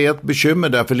det är ett bekymmer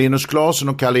där, för Linus Klasen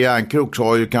och Kalle Järnkrok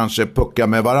har ju kanske puckat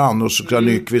med varann, och så ska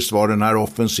Nyqvist vara den här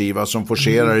offensiva som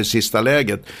forcerar i sista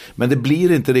läget. Men det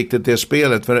blir inte riktigt det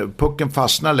spelet, för pucken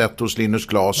fastnar lätt hos Linus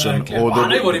Klasen. Och han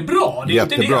har ju varit bra, det är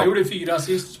jättebra. inte det. Han gjorde 4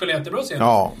 assist och spelade jättebra senast.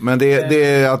 Ja, men det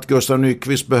är att Gustav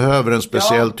Nyqvist behöver en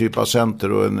speciell typ av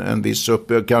center och en viss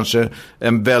kanske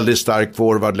en väldigt stark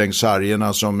forward längs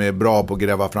sargerna som är bra på att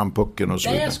gräva fram pucken och så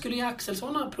vidare. Det skulle ju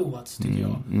Axelsson ha provat, tycker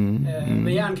jag.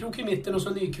 Med Järnkrok i mitten och så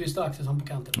Nyqvist och Axelsson på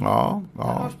kanten. Ja.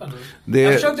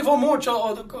 Jag försökte få Mårts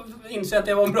och inse att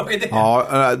det var en bra idé.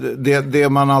 Ja, det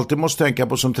man alltid måste tänka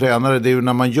på som tränare, det är ju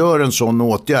när man gör en sån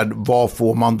åtgärd, vad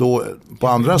får man då på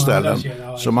andra ställen?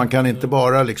 Så man kan inte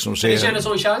bara liksom se... Det kändes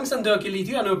som chansen dök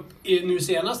lite grann upp nu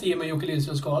senast i och med Jocke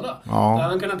Lindströms skada. Ja. Där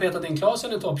han kunde peta in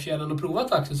Klasen i toppkedjan och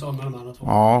provat Axelsson med de andra två.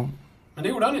 Ja. Men det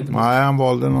gjorde han inte. Nej, han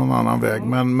valde någon annan väg.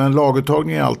 Men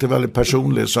laguttagning är alltid väldigt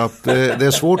personlig, så att det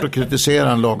är svårt att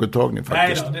kritisera en laguttagning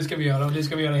faktiskt. Nej då, det ska vi göra, och det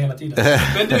ska vi göra hela tiden.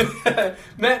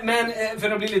 men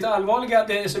för att bli lite allvarliga,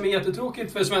 det som är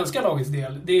jättetråkigt för svenska lagets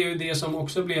del, det är ju det som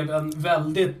också blev en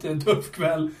väldigt tuff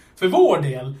kväll för vår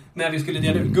del när vi skulle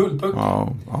dela ut guldpucken.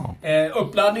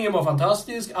 Uppladdningen var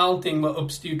fantastisk, allting var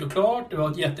uppstyrt och klart. Det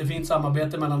var ett jättefint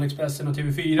samarbete mellan Expressen och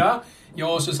TV4.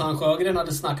 Jag och Susanne Sjögren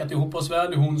hade snackat ihop oss väl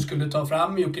hur hon skulle ta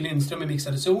fram Jocke Lindström i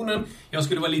mixade zonen. Jag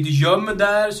skulle vara lite gömd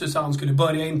där, Susanne skulle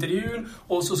börja intervjun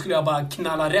och så skulle jag bara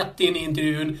knalla rätt in i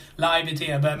intervjun live i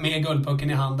TV med guldpucken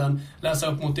i handen,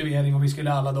 läsa upp motivering och vi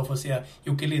skulle alla då få se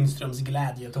Jocke Lindströms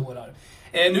glädjetårar.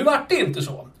 Nu var det inte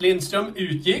så. Lindström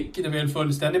utgick, det blev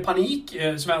fullständig panik.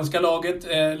 Svenska laget,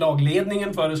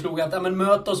 lagledningen föreslog att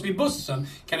möt oss vid bussen.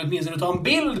 Kan du åtminstone ta en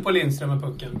bild på Lindström med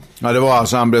pucken? Ja, det var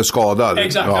alltså han blev skadad.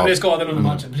 Exakt, han blev skadad under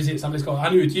matchen. Precis, han blev skadad.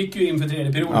 Han utgick ju inför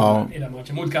tredje perioden i den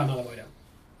matchen. Mot Kanada var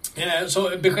det.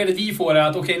 Så beskedet vi får är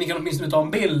att okej, ni kan åtminstone ta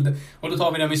en bild. Och då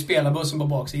tar vi den vid spelarbussen på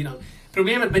baksidan.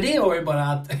 Problemet med det var ju bara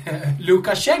att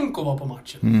Lukasjenko var på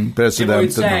matchen. Det var ju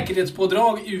ett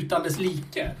säkerhetspådrag utan dess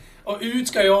like. Och ut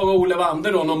ska jag och Ole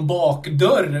Wander då någon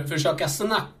bakdörr försöka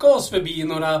snacka oss förbi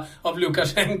några av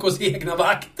Lukasjenkos egna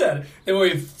vakter. Det var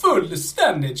ju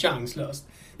fullständigt chanslöst.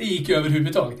 Det gick ju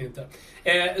överhuvudtaget inte.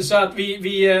 Så att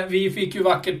vi fick ju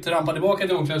vackert trampa tillbaka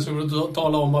till omklädningsrummet och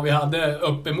tala om vad vi hade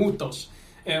uppe emot oss.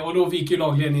 Och då fick ju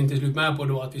lagledningen till slut med på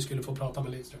då att vi skulle få prata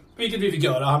med Lindström. Vilket vi fick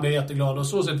göra, han blev jätteglad och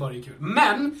så sett var det kul.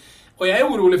 Men, och jag är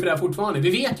orolig för det här fortfarande, vi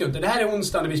vet ju inte, det här är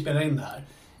onsdag när vi spelar in det här.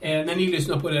 När ni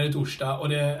lyssnar på det här i torsdag och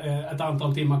det är ett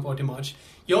antal timmar kvar till match.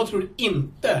 Jag tror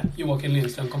inte Joakim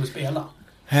Lindström kommer spela.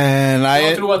 Nej.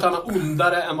 Jag tror att han är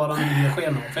ondare än vad han vill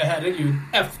sken av. För herregud,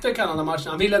 efter Kanada-matchen,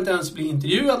 han vill inte ens bli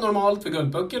intervjuad normalt för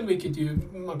guldpucken, vilket ju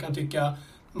man kan tycka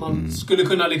man skulle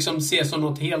kunna liksom se som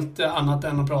något helt annat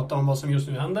än att prata om vad som just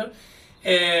nu händer.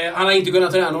 Han har inte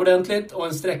kunnat träna ordentligt och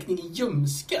en sträckning i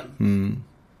ljumsken.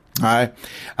 Nej,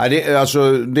 det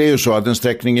är ju så att en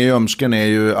sträckning i ljumsken är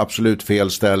ju absolut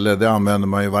fel ställe. Det använder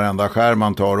man ju varenda skär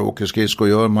man tar, och åker skridskor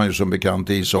gör man ju som bekant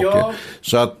i ishockey. Ja.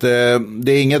 Så att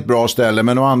det är inget bra ställe.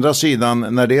 Men å andra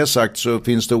sidan, när det är sagt, så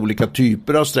finns det olika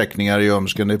typer av sträckningar i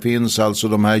ljumsken. Det finns alltså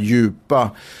de här djupa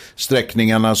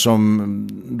sträckningarna som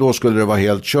då skulle det vara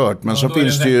helt kört. Men så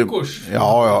finns det ju...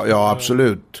 Ja,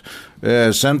 absolut.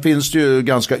 Sen finns det ju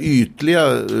ganska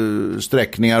ytliga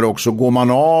sträckningar också. Går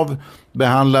man av,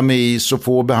 behandlar med is och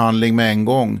får behandling med en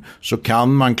gång, så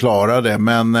kan man klara det.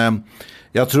 Men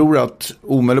jag tror att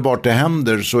omedelbart det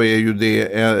händer så är ju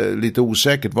det lite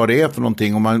osäkert vad det är för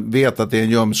någonting. Om man vet att det är en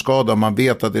ljumskada och man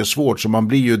vet att det är svårt, så man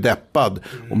blir ju deppad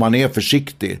och man är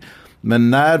försiktig. Men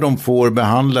när de får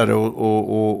behandlare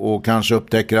och kanske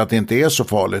upptäcker att det inte är så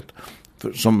farligt,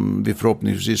 som vi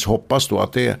förhoppningsvis hoppas då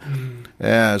att det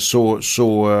är,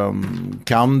 så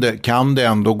kan det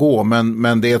ändå gå,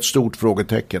 men det är ett stort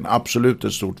frågetecken, absolut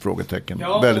ett stort frågetecken,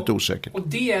 väldigt osäkert. Och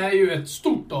det är ju ett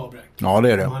stort avbräck. Ja,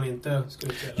 det är det. Om han inte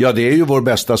skulle spela. Ja, det är ju vår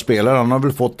bästa spelare, han har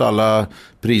väl fått alla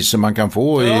priser man kan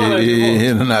få i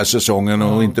den här säsongen,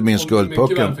 och inte minst guldpucken.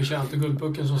 Mycket välförtjänt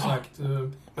guldpucken, som sagt.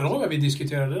 Men vi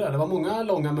diskuterade det där. Det var många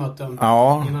långa möten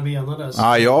innan vi enades.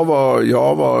 Ja, jag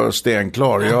var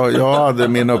stenklar. Jag hade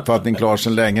min uppfattning klar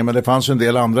sedan länge, men det fanns en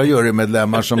del andra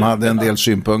jurymedlemmar som hade en del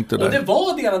synpunkter där. Och det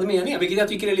var delade meningar, vilket jag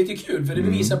tycker är lite kul, för det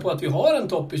bevisar på att vi har en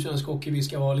topp i svensk hockey vi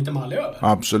ska vara lite malliga över.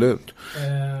 Absolut.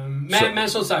 Men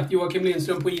som sagt, Joakim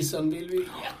Lindström på isen vill vi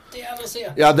jättegärna se.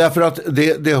 Ja, därför att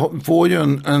det får ju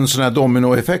en sån här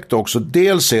dominoeffekt också.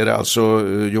 Dels är det alltså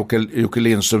Jocke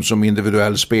Lindström som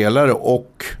individuell spelare,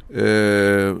 och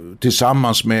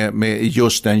tillsammans med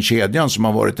just den kedjan som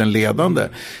har varit den ledande.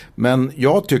 Men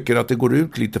jag tycker att det går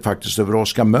ut lite faktiskt över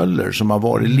Oskar Möller som har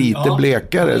varit lite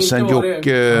blekare sen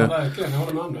Jocke.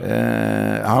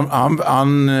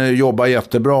 Han jobbar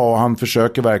jättebra och han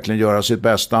försöker verkligen göra sitt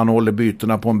bästa. Han håller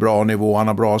bytena på en bra nivå, han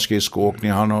har bra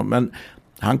skridskoåkning, men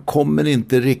han kommer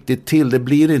inte riktigt till. Det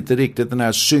blir inte riktigt den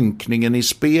här synkningen i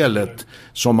spelet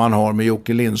som man har med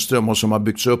Jocke Lindström och som har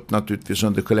byggts upp naturligtvis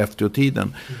under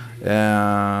Skellefteå-tiden.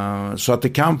 Så att det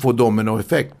kan få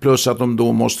dominoeffekt. Plus att de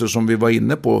då måste, som vi var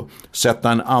inne på,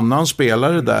 sätta en annan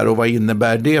spelare där. Och vad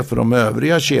innebär det för de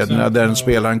övriga kedjorna där den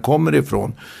spelaren kommer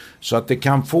ifrån? Så att det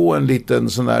kan få en liten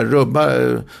sån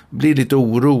där bli lite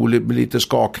oro, lite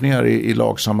skakningar i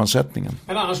lagsammansättningen.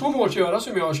 Men annars får Mårts göra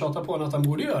som jag tjatar på att han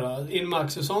borde göra. In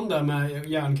Maxesson där med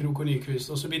Järnkrok och Nyqvist.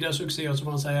 Och så blir det succé och så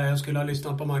får han säga att jag skulle ha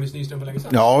lyssnat på Magnus Nyström för länge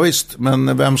sedan. Ja visst,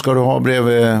 men vem ska du ha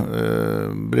bredvid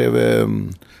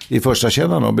i första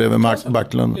kedjan då? Bredvid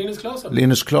Backlund?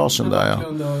 Linus Klasen där, ja.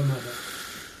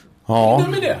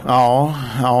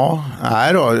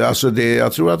 Nej då, alltså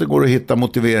jag tror att det går att hitta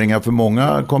motiveringar för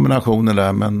många kombinationer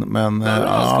där, men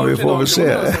vi får väl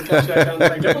se.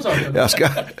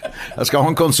 Jag ska ha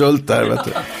en konsult där, vet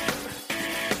du.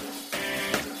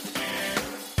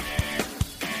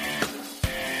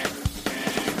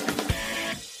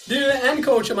 En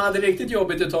coach som hade riktigt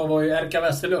jobbigt att ta var ju Erka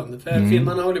Westerlund. För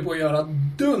filmerna håller på att göra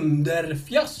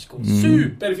dunderfiasko.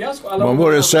 Superfiasko. Vad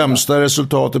var det sämsta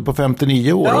resultatet på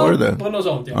 59 år? Ja, var det? På något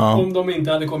sånt, ja. Om de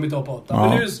inte hade kommit upp 8.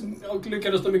 Men nu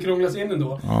lyckades de krånglas in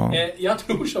ändå. Jag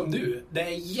tror som du. Det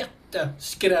är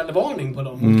jätteskrällvarning på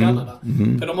dem mot Kanada.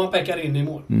 För de har Pekka in i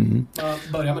mål.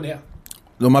 Börja med det.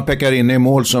 De har Pekka in i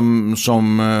mål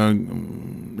som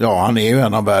han är ju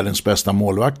en av världens bästa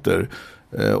målvakter.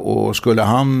 Och skulle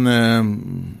han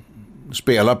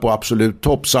spela på absolut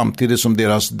topp samtidigt som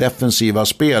deras defensiva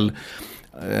spel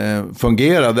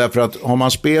fungerar, därför att har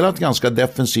man spelat ganska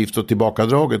defensivt och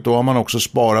tillbakadraget, då har man också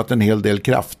sparat en hel del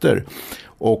krafter.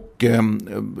 Och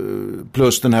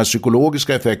plus den här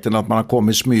psykologiska effekten att man har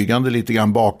kommit smygande lite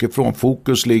grann bakifrån.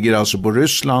 Fokus ligger alltså på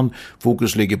Ryssland,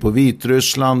 fokus ligger på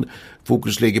Vitryssland,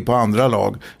 fokus ligger på andra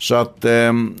lag. Så att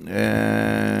det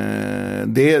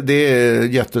är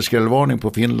jätteskrällvarning på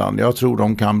Finland. Jag tror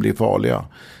de kan bli farliga.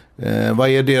 Vad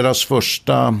är deras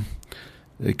första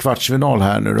kvartsfinal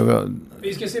här nu?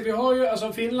 Vi ska se, vi har ju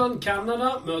alltså Finland,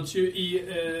 Kanada möts ju i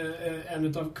en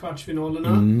av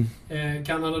kvartsfinalerna.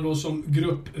 Kanada då som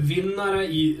gruppvinnare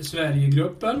i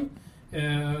Sverigegruppen.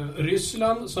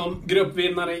 Ryssland som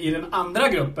gruppvinnare i den andra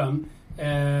gruppen.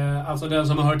 Alltså den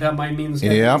som har hört hemma i Minsk.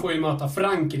 Får ju möta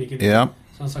Frankrike.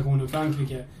 Sensationen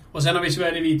Frankrike. Och sen har vi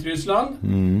Sverige-Vitryssland.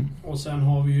 Och sen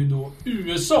har vi ju då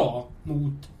USA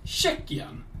mot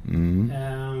Tjeckien.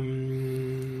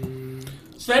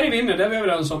 Sverige vinner, det är vi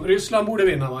överens om. Ryssland borde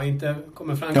vinna, va? Inte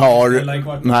kommer Frankrike i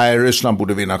kvart. Nej, Ryssland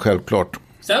borde vinna, självklart.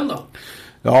 Sen då?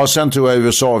 Ja, sen tror jag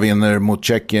USA vinner mot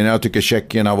Tjeckien. Jag tycker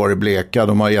Tjeckien har varit bleka.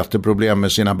 De har jätteproblem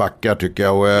med sina backar, tycker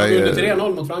jag. De gjorde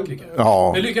 3-0 mot Frankrike.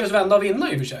 Ja. Men lyckades vända och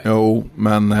vinna i och för sig. Jo,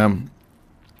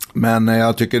 men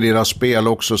jag tycker deras spel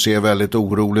också ser väldigt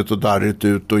oroligt och darrigt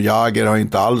ut. Och Jager har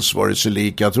inte alls varit sig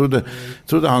lik. Jag trodde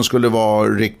han skulle vara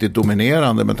riktigt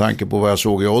dominerande med tanke på vad jag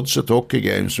såg i Oddset Hockey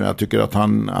Games. Men jag tycker att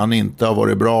han inte har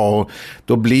varit bra. Och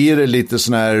då blir det lite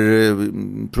sån här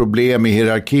problem i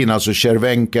hierarkin. Alltså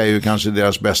Cervenka är ju kanske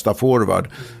deras bästa forward.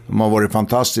 De har varit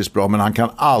fantastiskt bra. Men han kan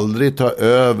aldrig ta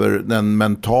över den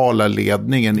mentala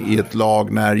ledningen i ett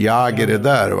lag när Jager är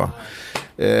där, va?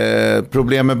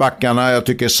 Problem med backarna, jag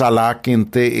tycker Salak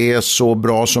inte är så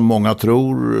bra som många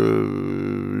tror.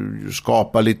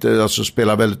 Skapar lite, alltså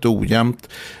spelar väldigt ojämnt.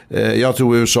 Jag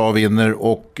tror USA vinner.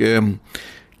 Och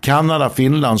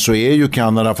Kanada-Finland, så är ju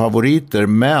Kanada favoriter,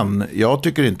 men jag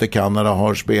tycker inte Kanada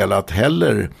har spelat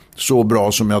heller så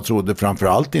bra som jag trodde,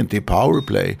 framförallt inte i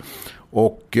powerplay.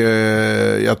 Och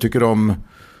jag tycker de,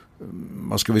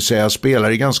 vad ska vi säga,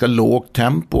 spelar i ganska lågt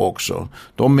tempo också.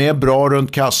 De är bra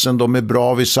runt kassen, de är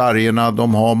bra vid sargerna,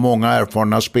 de har många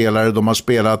erfarna spelare, de har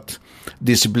spelat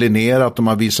disciplinerat, de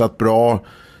har visat bra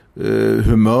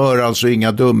humör, alltså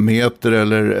inga dumheter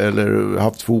eller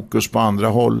haft fokus på andra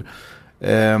håll.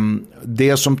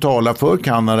 Det som talar för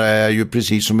Kanada är ju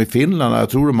precis som i Finland. Jag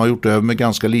tror de har gjort det med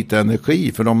ganska lite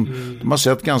energi, för de har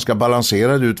sett ganska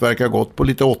balanserade ut, verkar gått på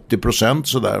lite 80%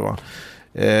 sådär, va.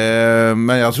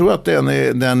 Men jag tror att den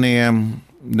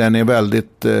är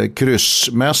väldigt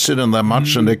kryssmässig, den där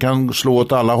matchen. Det kan slå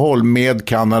åt alla håll med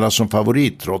Kanada som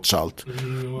favorit trots allt.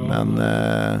 Men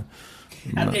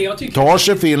tar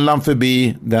sig Finland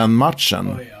förbi den matchen,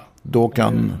 då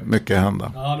kan mycket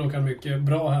hända. Ja, då kan mycket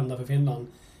bra hända för Finland.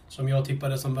 som jag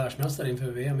tippade som världsmästare inför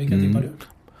VM. Vilka tippade du?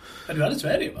 Ja, du hade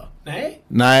Sverige, va? Nej?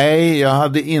 Nej, jag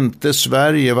hade inte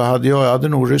Sverige. Vad hade jag? Jag hade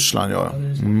nog Ryssland, ja.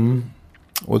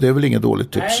 Och det är väl inget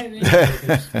dåligt tips. Nej, det är inget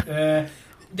dåligt tips.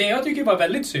 Det jag tycker var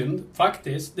väldigt synd,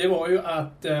 faktiskt, det var ju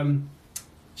att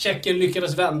Tjeckien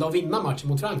lyckades vända och vinna matchen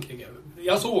mot Frankrike.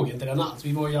 Jag såg inte den alls,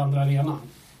 vi var i andra arenan.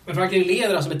 Men Frankrike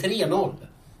leder alltså med 3-0.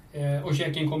 Och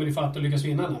Tjeckien kommer i fatt och lyckas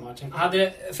vinna den här matchen.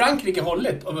 Hade Frankrike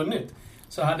hållit och vunnit,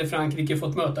 så hade Frankrike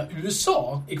fått möta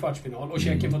USA i kvartsfinal och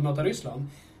Tjeckien fått möta Ryssland.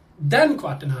 Den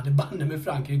kvarten hade banne med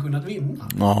Frankrike kunnat vinna.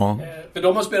 För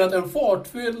de har spelat en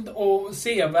fartfylld och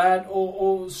sevärd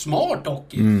och smart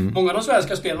hockey. Många av de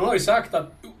svenska spelarna har ju sagt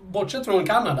att, bortsett från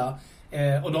Kanada,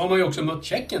 och då har man ju också mött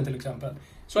Tjeckien till exempel,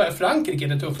 så är Frankrike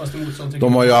det tuffaste motståndet.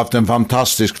 De har ju haft en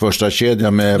fantastisk första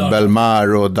kedja med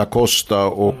Belmar och Da Costa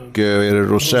och är det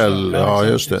Rosell? Ja,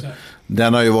 just det. Exakt.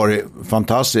 Den har ju varit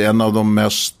fantastisk, en av de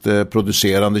mest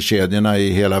producerande kedjorna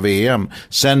i hela VM.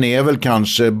 Sen är väl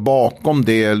kanske bakom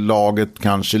det laget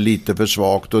kanske lite för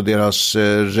svagt och deras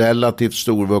relativt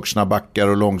storvuxna backar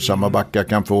och långsamma backar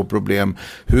kan få problem.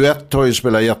 Huet har ju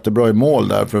spelat jättebra i mål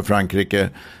där för Frankrike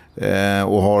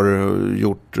och har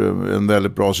gjort en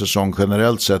väldigt bra säsong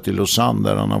generellt sett i Lausanne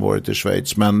där han har varit i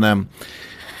Schweiz. Men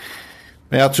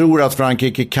jag tror att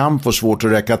Frankrike kan få svårt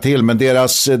att räcka till. Men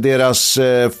deras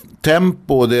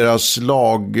tempo, deras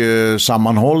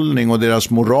lagsammanhållning och deras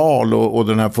moral och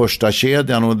den här första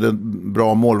kedjan och det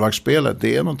bra målvaktsspelet,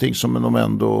 det är någonting som de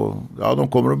ändå, ja, de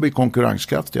kommer att bli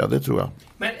konkurrenskraftiga, det tror jag.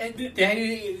 Men det här är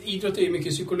ju, idrott är ju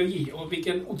mycket psykologi, och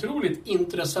vilken otroligt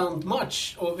intressant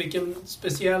match och vilken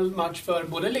speciell match för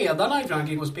både ledarna i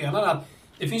Frankrike och spelarna.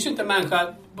 Det finns ju inte en människa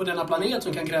på denna planet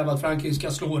som kan kräva att Frankrike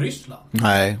ska slå Ryssland.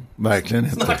 Nej, verkligen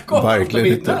inte. Snacka om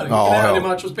verkligen att vinna. Ja.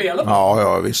 Match att spela på.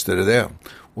 Ja, visst är det.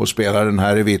 Och spelar den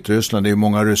här i Vitryssland, det är ju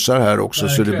många ryssar här också,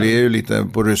 verkligen. Så det blir ju lite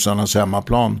på ryssarnas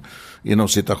hemmaplan inom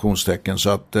citationstecken. Så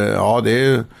att, ja, det är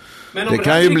ju... Det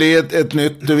kan ju bli ett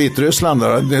nytt Vitryssland då,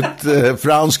 ett nytt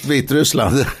franskt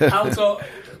Vitryssland. Alltså,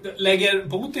 lägger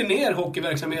Putin ner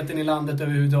hockeyverksamheten i landet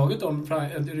överhuvudtaget om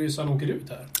ryssarna åker ut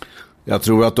här? Jag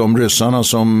tror att de ryssarna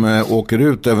som åker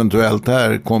ut eventuellt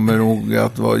här kommer nog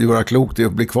att göra klokt i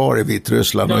att bli kvar i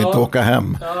Vitryssland och inte åka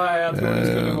hem. Ja, jag tror det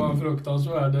skulle vara en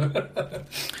fruktansvärd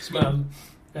smäll.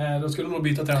 Då skulle de nog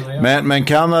byta tränare igen. Men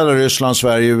Kanada, Ryssland,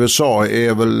 Sverige, USA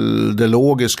är väl det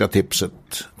logiska tipset,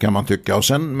 kan man tycka. Och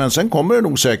sen kommer det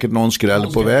nog säkert någon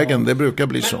skräll på vägen. Det brukar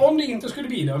bli så. Men om det inte skulle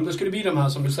bli det, om det skulle bli de här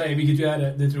som du säger, vilket ju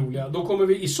är det troliga, då kommer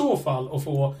vi i så fall att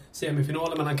få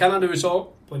semifinaler mellan Kanada och USA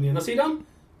på den ena sidan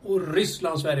och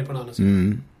Ryssland och Sverige på den andra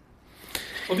sidan.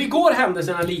 Och vi går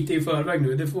händelserna lite i förväg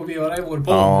nu. Det får vi göra i vår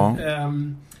podd. Ja.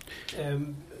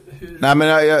 Nej, men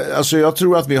jag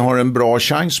tror att vi har en bra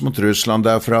chans mot Ryssland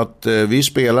därför att vi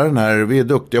spelar den här, vi är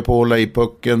duktiga på att hålla i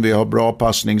pucken, vi har bra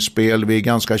passningsspel, vi är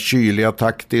ganska kyliga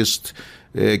taktiskt.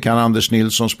 Kan Anders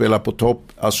Nilsson spela på topp?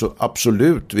 Alltså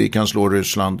absolut, vi kan slå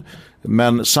Ryssland.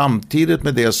 Men samtidigt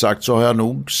med det sagt så har jag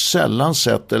nog sällan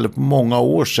sett, eller på många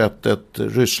år sett, ett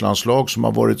Rysslandslag som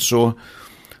har varit så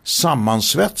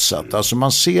sammansvetsat. Alltså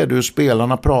man ser hur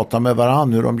spelarna pratar med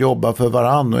varann, hur de jobbar för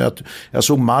varann. Och jag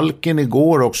såg Malkin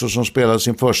igår också som spelade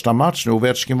sin första match nu.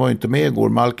 Ovechkin var inte med igår.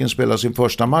 Malkin spelade sin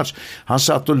första match. Han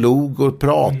satt och log och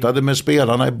pratade med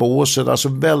spelarna i båset. Alltså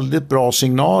väldigt bra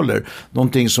signaler.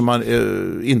 Någonting som man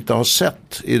inte har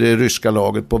sett i det ryska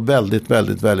laget på väldigt,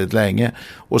 väldigt, väldigt länge.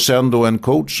 Och sen då en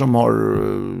coach som har...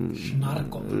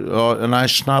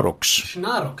 Snarox.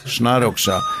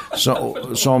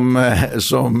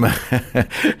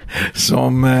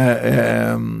 Som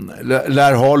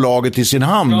lär ha laget i sin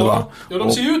hand. Ja, va? Ja,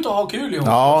 de ser ut att ha kul.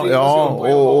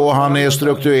 Och han är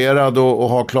strukturerad och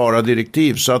har klara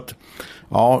direktiv. Så att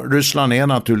Ryssland är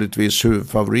naturligtvis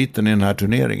huvudfavoriten i den här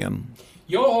turneringen.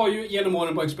 Jag har ju genom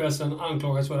åren på Expressen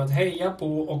anklagats för att heja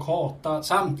på och hata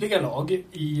samtliga lag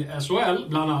i SHL,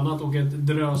 bland annat, och ett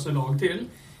dröselag till.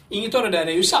 Inget av det där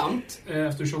är ju sant,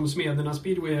 eftersom Smederna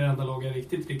Speedway är det enda lag jag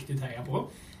riktigt hejar på.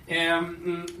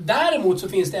 Däremot så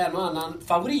finns det en och annan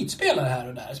favoritspelare här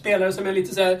och där. Spelare som är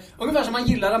lite så här, ungefär som man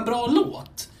gillar en bra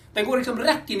låt. Den går liksom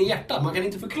rätt in i hjärtat. Man kan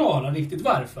inte förklara riktigt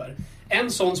varför.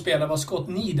 En sån spelare var Scott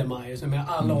Niedermayer, som jag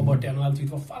alla har varit och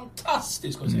tyckte var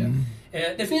fantastisk att se.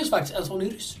 Det finns faktiskt en sån i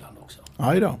Ryssland också.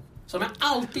 Aj då. Som jag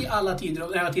alltid, alla tider,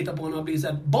 när jag tittar på honom, blir så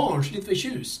här barnsligt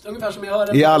förtörtjust. Ungefär som jag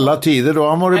hör... I alla tider, då har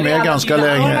han varit med ganska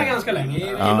länge. Han har varit ganska länge,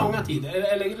 i långa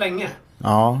tider, eller länge.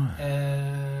 Ja.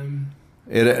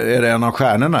 Är det en av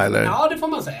stjärnorna, eller? Ja, det får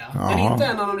man säga. Men inte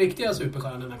en av de riktiga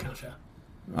superstjärnorna kanske.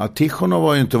 Ja, Tichonov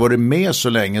har ju inte varit med så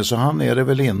länge, så han är det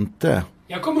väl inte.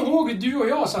 Jag kommer ihåg hur du och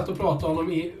jag satt och pratade om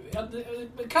honom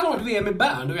det kan ha varit VM i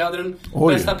Bern, och vi hade den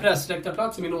bästa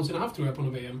pressläktarplatsen vi någonsin haft, tror jag, på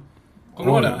någon VM.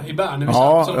 Kommer du ihåg det? I Bern, när vi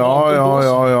satt som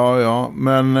ja.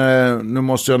 Men nu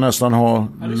måste jag nästan ha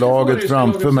laget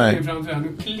framför mig.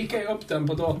 Nu klickar jag upp den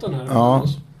på datorn här. Ja.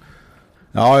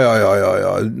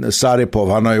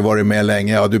 Saripov, han har ju varit med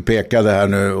länge. Ja, du pekade här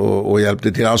nu och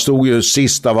hjälpte till. Han stod ju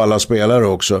sist av alla spelare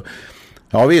också.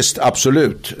 Ja visst,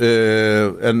 absolut.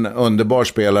 En underbar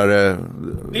spelare.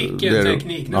 Vilken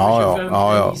teknik.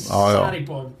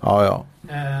 Saripov. Ja.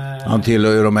 Han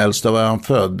tillhör ju de äldsta. Var han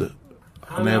född?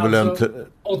 Han är väl en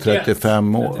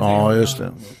 35 år. Ja, just det.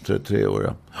 33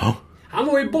 år, ja. Han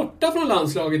var ju borta från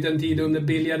landslaget en tid under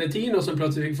Bigliardetino, som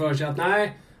plötsligt fick för sig att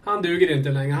nej, han duger inte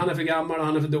längre. Han är för gammal och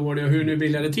han är för dålig. Och hur nu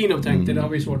Bigliardetino tänkte, det har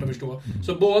vi svårt att förstå.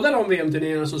 Så båda de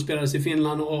VM-turneringarna som spelades i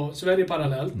Finland och Sverige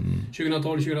parallellt,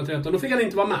 2012-2013, då fick han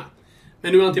inte vara med.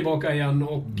 Men nu är han tillbaka igen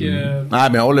och... Nej,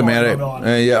 men jag håller med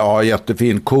dig. Ja,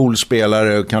 jättefin. Cool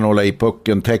spelare, kan hålla i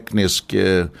pucken, teknisk...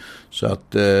 Så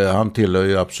att han tillhör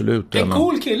ju absolut... En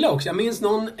cool kille också. Jag minns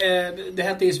någon... det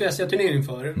hette ju Svezia-turnering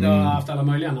för. Jag har haft alla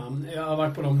möjliga namn. Jag har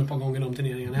varit på dem ett par gånger, de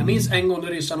turneringarna. Jag minns en gång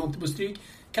när ryssarna åkte på stryk.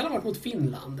 Kan ha varit mot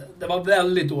Finland. Det var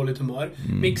väldigt dåligt humör.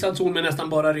 Mixad zon med nästan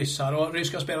bara ryssar. Och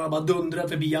ryska spelarna bara dundrade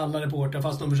förbi alla reporter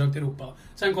fast de försökte ropa.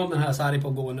 Sen kom den här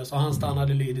Saripov gående, så han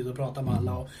stannade lydigt och pratade med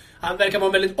alla. Och han verkar vara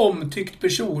en väldigt omtyckt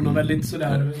person och väldigt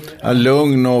sådär...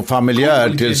 lugn och familjär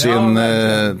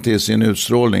till sin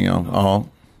utstrålning, ja.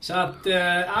 Så att,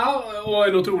 och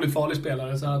en otroligt farlig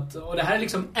spelare. Så att, och det här är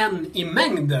liksom en i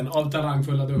mängden av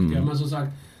talangfulla duktiga. Men som sagt,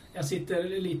 jag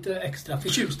sitter lite extra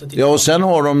förtjust. Ja, och sen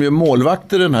har de ju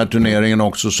målvakter den här turneringen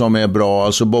också som är bra.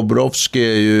 Alltså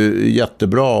Bobrovski är ju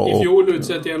jättebra. I fjol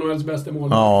utsett till NHLs bästa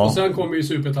målvakt. Ja. Och sen kommer ju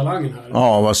supertalangen här.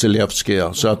 Ja, Vasilevski.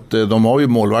 Ja. Så att de har ju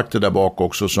målvakter där bak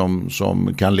också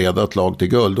som kan leda ett lag till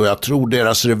guld. Och jag tror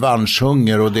deras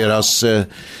revanschhunger och deras...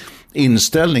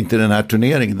 inställning till den här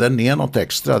turneringen, den är något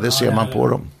extra, det ser man på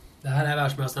dem. Det här är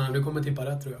världsmästarna, du kommer tippa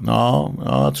rätt, tror jag. Ja,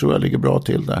 jag tror jag ligger bra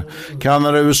till där.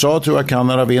 Kanada, USA tror jag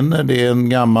Kanada vinner, det är en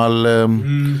gammal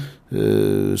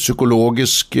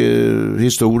psykologisk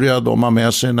historia de har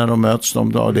med sig när de möts.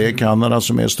 Det är Kanada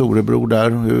som är storebror där,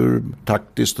 hur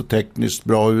taktiskt och tekniskt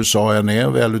bra USA är,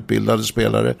 välutbildade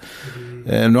spelare.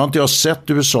 Nu har inte jag sett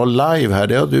USA live här,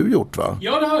 det har du gjort, va?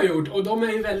 Ja, det har jag gjort, och de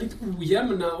är ju väldigt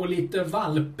ojämna och lite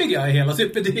valpiga i hela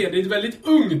sitt beteende. Det är ett väldigt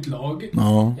ungt lag.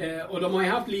 Ja. Och de har ju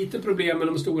haft lite problem med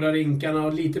de stora rinkarna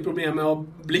och lite problem med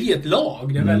att bli ett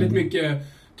lag. Det är väldigt mycket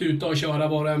tuta och köra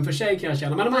var och en för sig, kan jag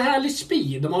känna. Men de har härlig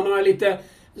speed, de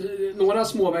har några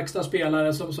småväxta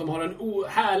spelare som har en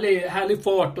härlig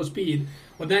fart och speed.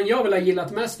 Och den jag vill ha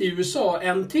gillat mest i USA,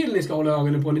 en till ni ska hålla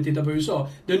ögonen på när ni tittar på USA,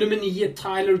 det är nummer 9,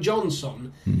 Tyler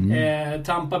Johnson.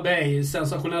 Tampa Bay,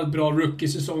 sensationellt bra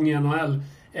rookie-säsong i NHL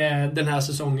den här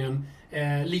säsongen.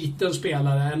 Liten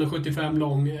spelare, 1,75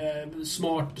 lång,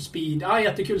 smart speed,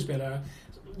 jättekul spelare.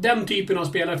 Den typen av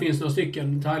spelare finns några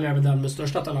stycken. Tyler är väl den med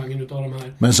största talangen utav de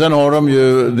här. Men sen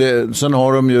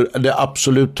har de ju det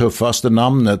absolut tuffaste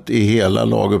namnet i hela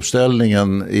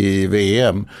laguppställningen i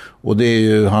VM. Och det är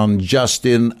ju han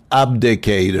Justin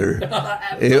Abdicator.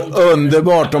 Det är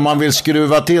underbart om man vill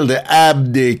skruva till det.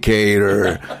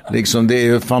 Abdicator. Liksom, det är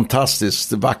ju ett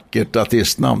fantastiskt vackert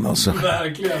artistnamn alltså.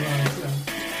 Verkligen.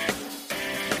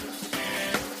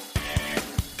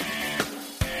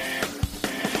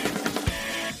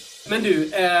 Men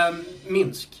du,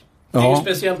 Minsk. Det är ju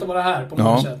speciellt att vara här på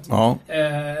något sätt. Ja.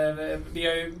 Vi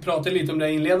har ju pratat lite om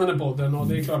det inledande podden, och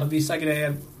det är klart att vissa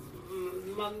grejer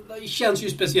det känns ju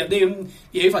speciellt.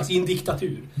 Vi är ju faktiskt i en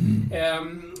diktatur.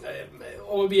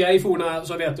 Och vi är i forna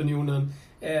Sovjetunionen.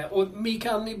 Och vi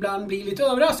kan ibland bli lite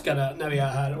överraskade när vi är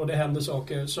här och det händer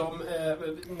saker. Som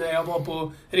när jag var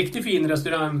på riktigt fin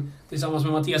restaurang tillsammans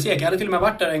med Mattias Ek. Jag hade till och med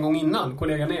varit där en gång innan,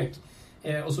 kollegan Ek.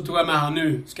 Och så tog jag med han,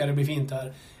 nu ska det bli fint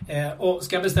här. Och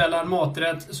ska beställa en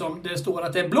maträtt som det står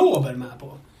att det är blåbär med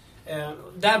på.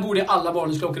 Där borde alla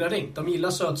varningsklockor ha ringt. De gillar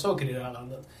sötsaker i det här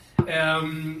landet.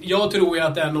 Jag tror ju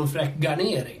att det är någon fräck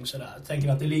garnering sådär. Tänker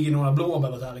att det ligger några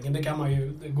blåbär på tallriken. Det kan man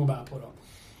ju gå med på då.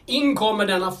 In kommer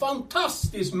denna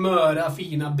fantastiskt möra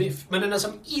fina biff. Men den är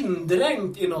som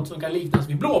indränkt i något som kan liknas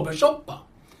vid blåbärssoppa.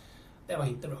 Det var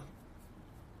inte bra.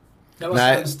 Det var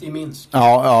svenskt i Minsk.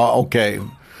 Ja, okej.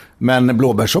 Men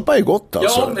blåbärssoppa är gott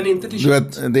alltså. Ja, men inte till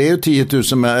kött. Det är ju 10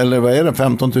 000, eller vad är det,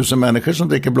 15 000 människor som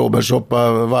dricker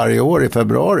blåbärssoppa varje år i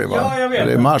februari, va? Ja, jag vet.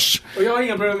 Eller i mars. Och jag har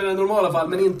inga problem med det i normala fall,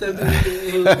 men inte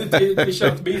till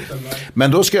köttbiten. Där.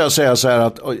 Men då ska jag säga så här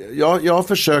att jag har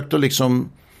försökt att liksom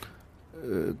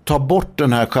ta bort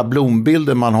den här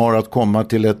schablonbilden man har att komma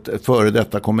till ett före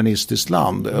detta kommunistiskt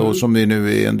land och som vi nu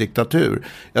är i en diktatur.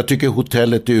 Jag tycker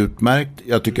hotellet är utmärkt.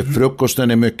 Jag tycker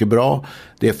frukosten är mycket bra.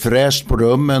 Det är fräscht på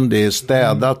rummen, det är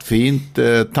städat, fint.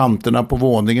 Tanterna på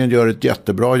våningen gör ett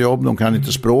jättebra jobb. De kan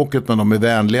inte språket, men de är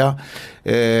vänliga.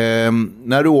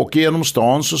 När du åker genom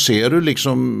stan så ser du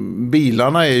liksom,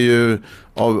 bilarna är ju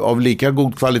av lika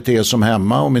god kvalitet som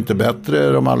hemma, om inte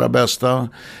bättre, de allra bästa.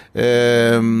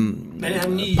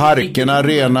 Parkerna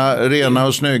rena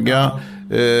och snygga.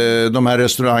 De här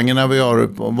restaurangerna vi har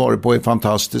varit på är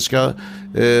fantastiska.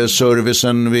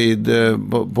 Servicen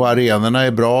på arenorna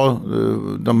är bra.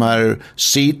 De här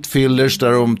seat fillers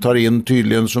där de tar in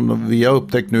tydligen, som vi har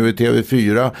upptäckt nu i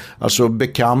TV4, alltså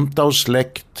bekanta och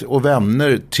släkt och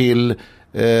vänner till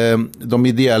de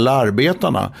ideella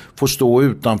arbetarna får stå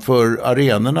utanför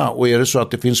arenorna, och är det så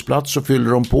att det finns plats så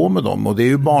fyller de på med dem, och det är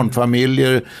ju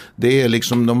barnfamiljer, det är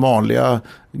liksom de vanliga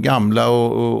gamla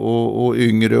och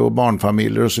yngre och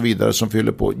barnfamiljer och så vidare som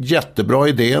fyller på. Jättebra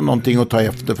idé, någonting att ta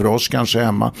efter för oss kanske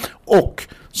hemma. Och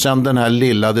sen den här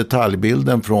lilla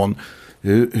detaljbilden från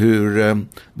hur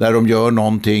där de gör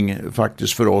någonting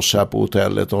faktiskt för oss här på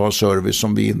hotellet och har service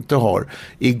som vi inte har.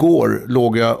 Igår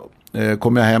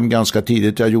kom jag hem ganska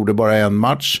tidigt, jag gjorde bara en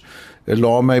match. Jag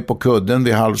la mig på kudden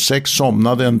vid 5:30,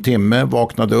 somnade en timme,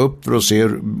 vaknade upp för att se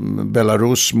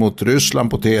Belarus mot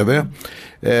Ryssland på tv.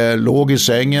 Låg i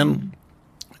sängen,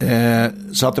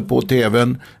 satte på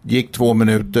tvn, gick 2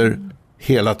 minuter,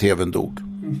 hela tvn dog.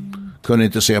 Kunde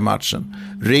inte se matchen.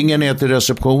 Ringer ner till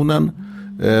receptionen,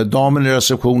 damen i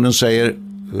receptionen säger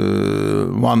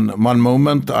one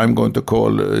moment, I'm going to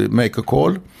make a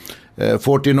call.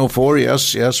 1404,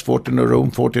 yes, 14 room,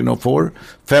 1404.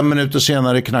 5 minuter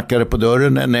senare knackade på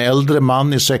dörren en äldre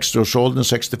man i 60-årsåldern,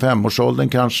 65-årsåldern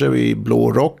kanske, i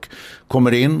blå rock,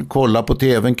 kommer in, kollar på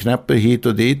tvn, knäpper hit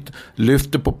och dit,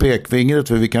 lyfter på pekfingret,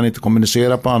 för vi kan inte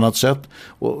kommunicera på annat sätt,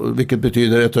 vilket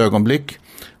betyder ett ögonblick.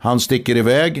 Han sticker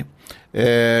iväg,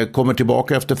 kommer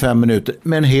tillbaka efter 5 minuter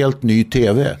med en helt ny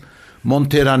tv.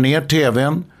 Monterar ner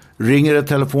tvn, ringer ett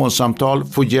telefonsamtal,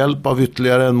 får hjälp av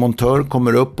ytterligare en montör,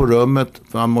 kommer upp på rummet,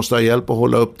 för han måste ha hjälp att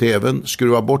hålla upp tvn,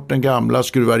 skruvar bort den gamla,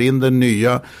 skruvar in den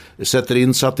nya, sätter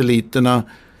in satelliterna,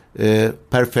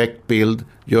 perfekt bild,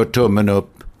 gör tummen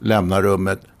upp, lämnar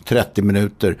rummet, 30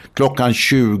 minuter, klockan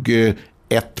 21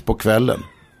 på kvällen.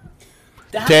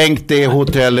 Tänk det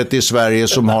hotellet i Sverige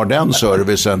som har den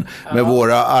servicen med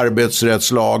våra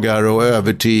arbetsrättslagar och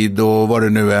övertid och vad det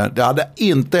nu är. Det hade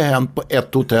inte hänt på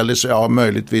ett hotell i Sverige, ja,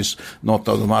 möjligtvis något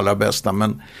av de allra bästa,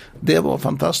 men det var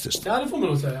fantastiskt. Ja, det får man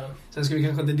nog säga. Sen ska vi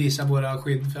kanske inte dissa våra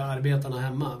skydd för arbetarna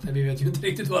hemma, för vi vet ju inte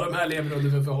riktigt vad de här lever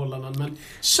under för förhållanden,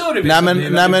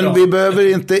 men nej men vi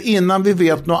behöver inte, innan vi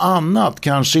vet något annat,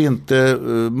 kanske inte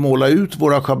måla ut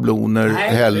våra schabloner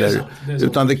heller, det är sant.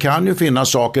 Utan det kan ju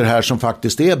finnas saker här som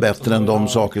faktiskt är bättre än de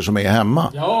saker som är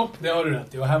hemma. Ja, det har du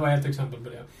rätt i, och här var ett exempel på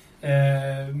det.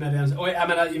 Och jag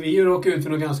menar, vi råkar ut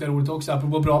för något ganska roligt också,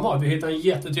 apropå bra mat. Vi hittade en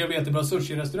jättebra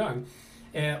sushi-restaurang.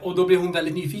 Och då blev hon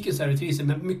väldigt nyfiken, servitrisen,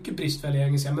 med mycket bristfällig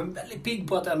engelska, men väldigt pigg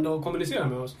på att ändå kommunicera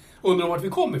med oss. Undrar vart vi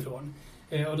kom ifrån.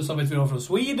 Och då sa vi att vi var från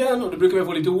Sweden, och då brukar vi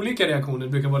få lite olika reaktioner.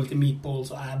 Det brukar vara lite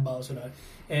meatballs och abba och sådär.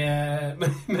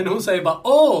 Men hon säger bara,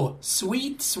 oh,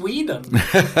 sweet Sweden.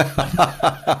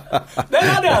 Det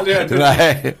hade jag aldrig hört.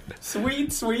 Nej.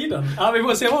 Sweet Sweden. Ja, vi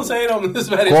får se vad hon säger om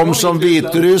Sverige. Kom som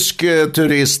vitrysk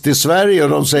turist till Sverige och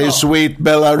de säger Sweet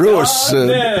Belarus. Ja,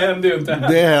 det händer ju inte här.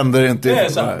 Det händer inte. Det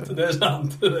är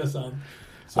sant.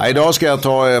 Ja, idag ska jag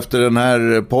ta, efter den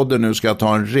här podden nu, ska jag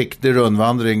ta en riktig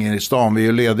rundvandring i stan. Vi är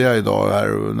ju lediga idag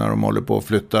här när de håller på och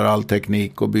flyttar all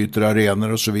teknik och byter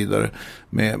arenor och så vidare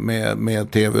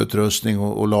med tv-utrustning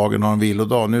och lagen av en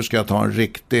vilodag. Nu ska jag ta en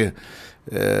riktig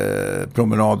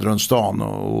promenad runt stan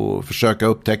och försöka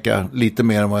upptäcka lite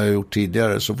mer än vad jag har gjort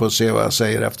tidigare, så får jag se vad jag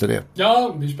säger efter det.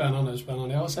 Ja, det är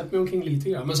spännande. Jag har sett mig omkring lite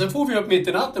grann. Men sen får vi upp mitt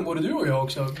i natten, både du och jag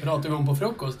också, pratar vi om på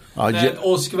frukost. När ett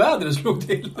åskväder slog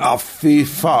till. Ja, fy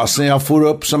fasen, jag får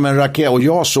upp som en raket, och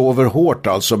jag sover hårt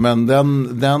alltså, men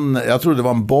den jag tror det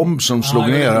var en bomb som slog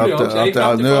ner,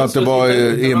 att det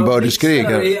var inbördeskrig.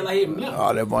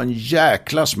 Ja, det var en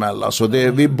jäkla smäll alltså.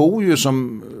 Vi bor ju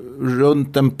som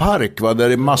runt en park, va, där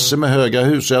det är massor med höga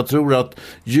hus, så jag tror att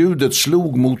ljudet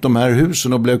slog mot de här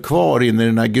husen och blev kvar inne i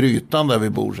den här grytan där vi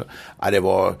bor. Ja, det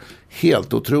var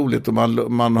helt otroligt, och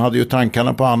man hade ju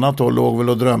tankarna på annat och låg väl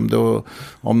och drömde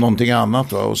om någonting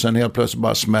annat, va, och sen helt plötsligt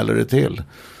bara smäller det till.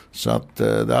 Så att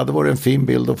det hade varit en fin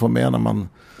bild att få med när man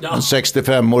en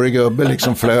 65-årig gubbe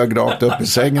liksom flög rakt upp i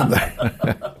sängen där.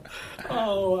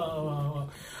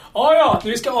 Ja,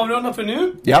 vi ska avrunda för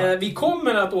nu. Ja. Vi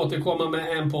kommer att återkomma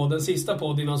med en podd, den sista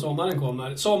podd innan sommaren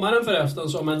kommer. Sommaren förresten,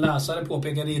 som en läsare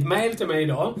påpekade i ett mejl till mig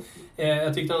idag.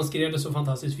 Jag tyckte han skrev det så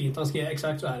fantastiskt fint. Han skrev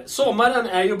exakt så här: sommaren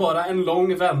är ju bara en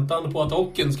lång väntan på att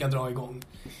hockeyn ska dra igång.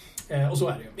 Och så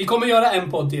är det. Vi kommer göra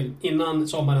en podd till innan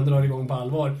sommaren drar igång på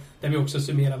allvar, där vi också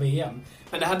summerar VM.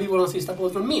 Men det här blir vår sista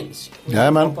podd från Minsk.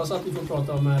 Jag hoppas att vi får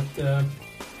prata om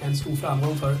en stor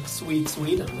framgång för Sweet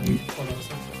Sweden.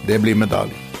 Det blir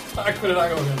medalj. Tack för den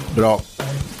här gången. Bra.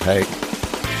 Hej.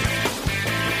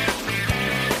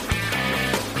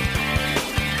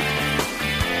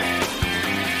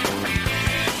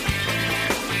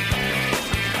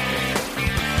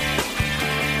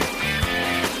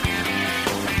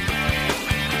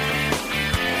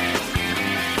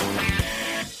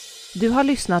 Du har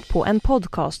lyssnat på en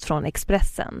podcast från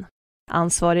Expressen.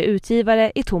 Ansvarig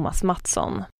utgivare är Thomas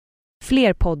Mattsson.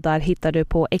 Fler poddar hittar du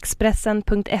på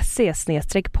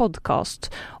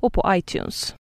expressen.se/podcast och på iTunes.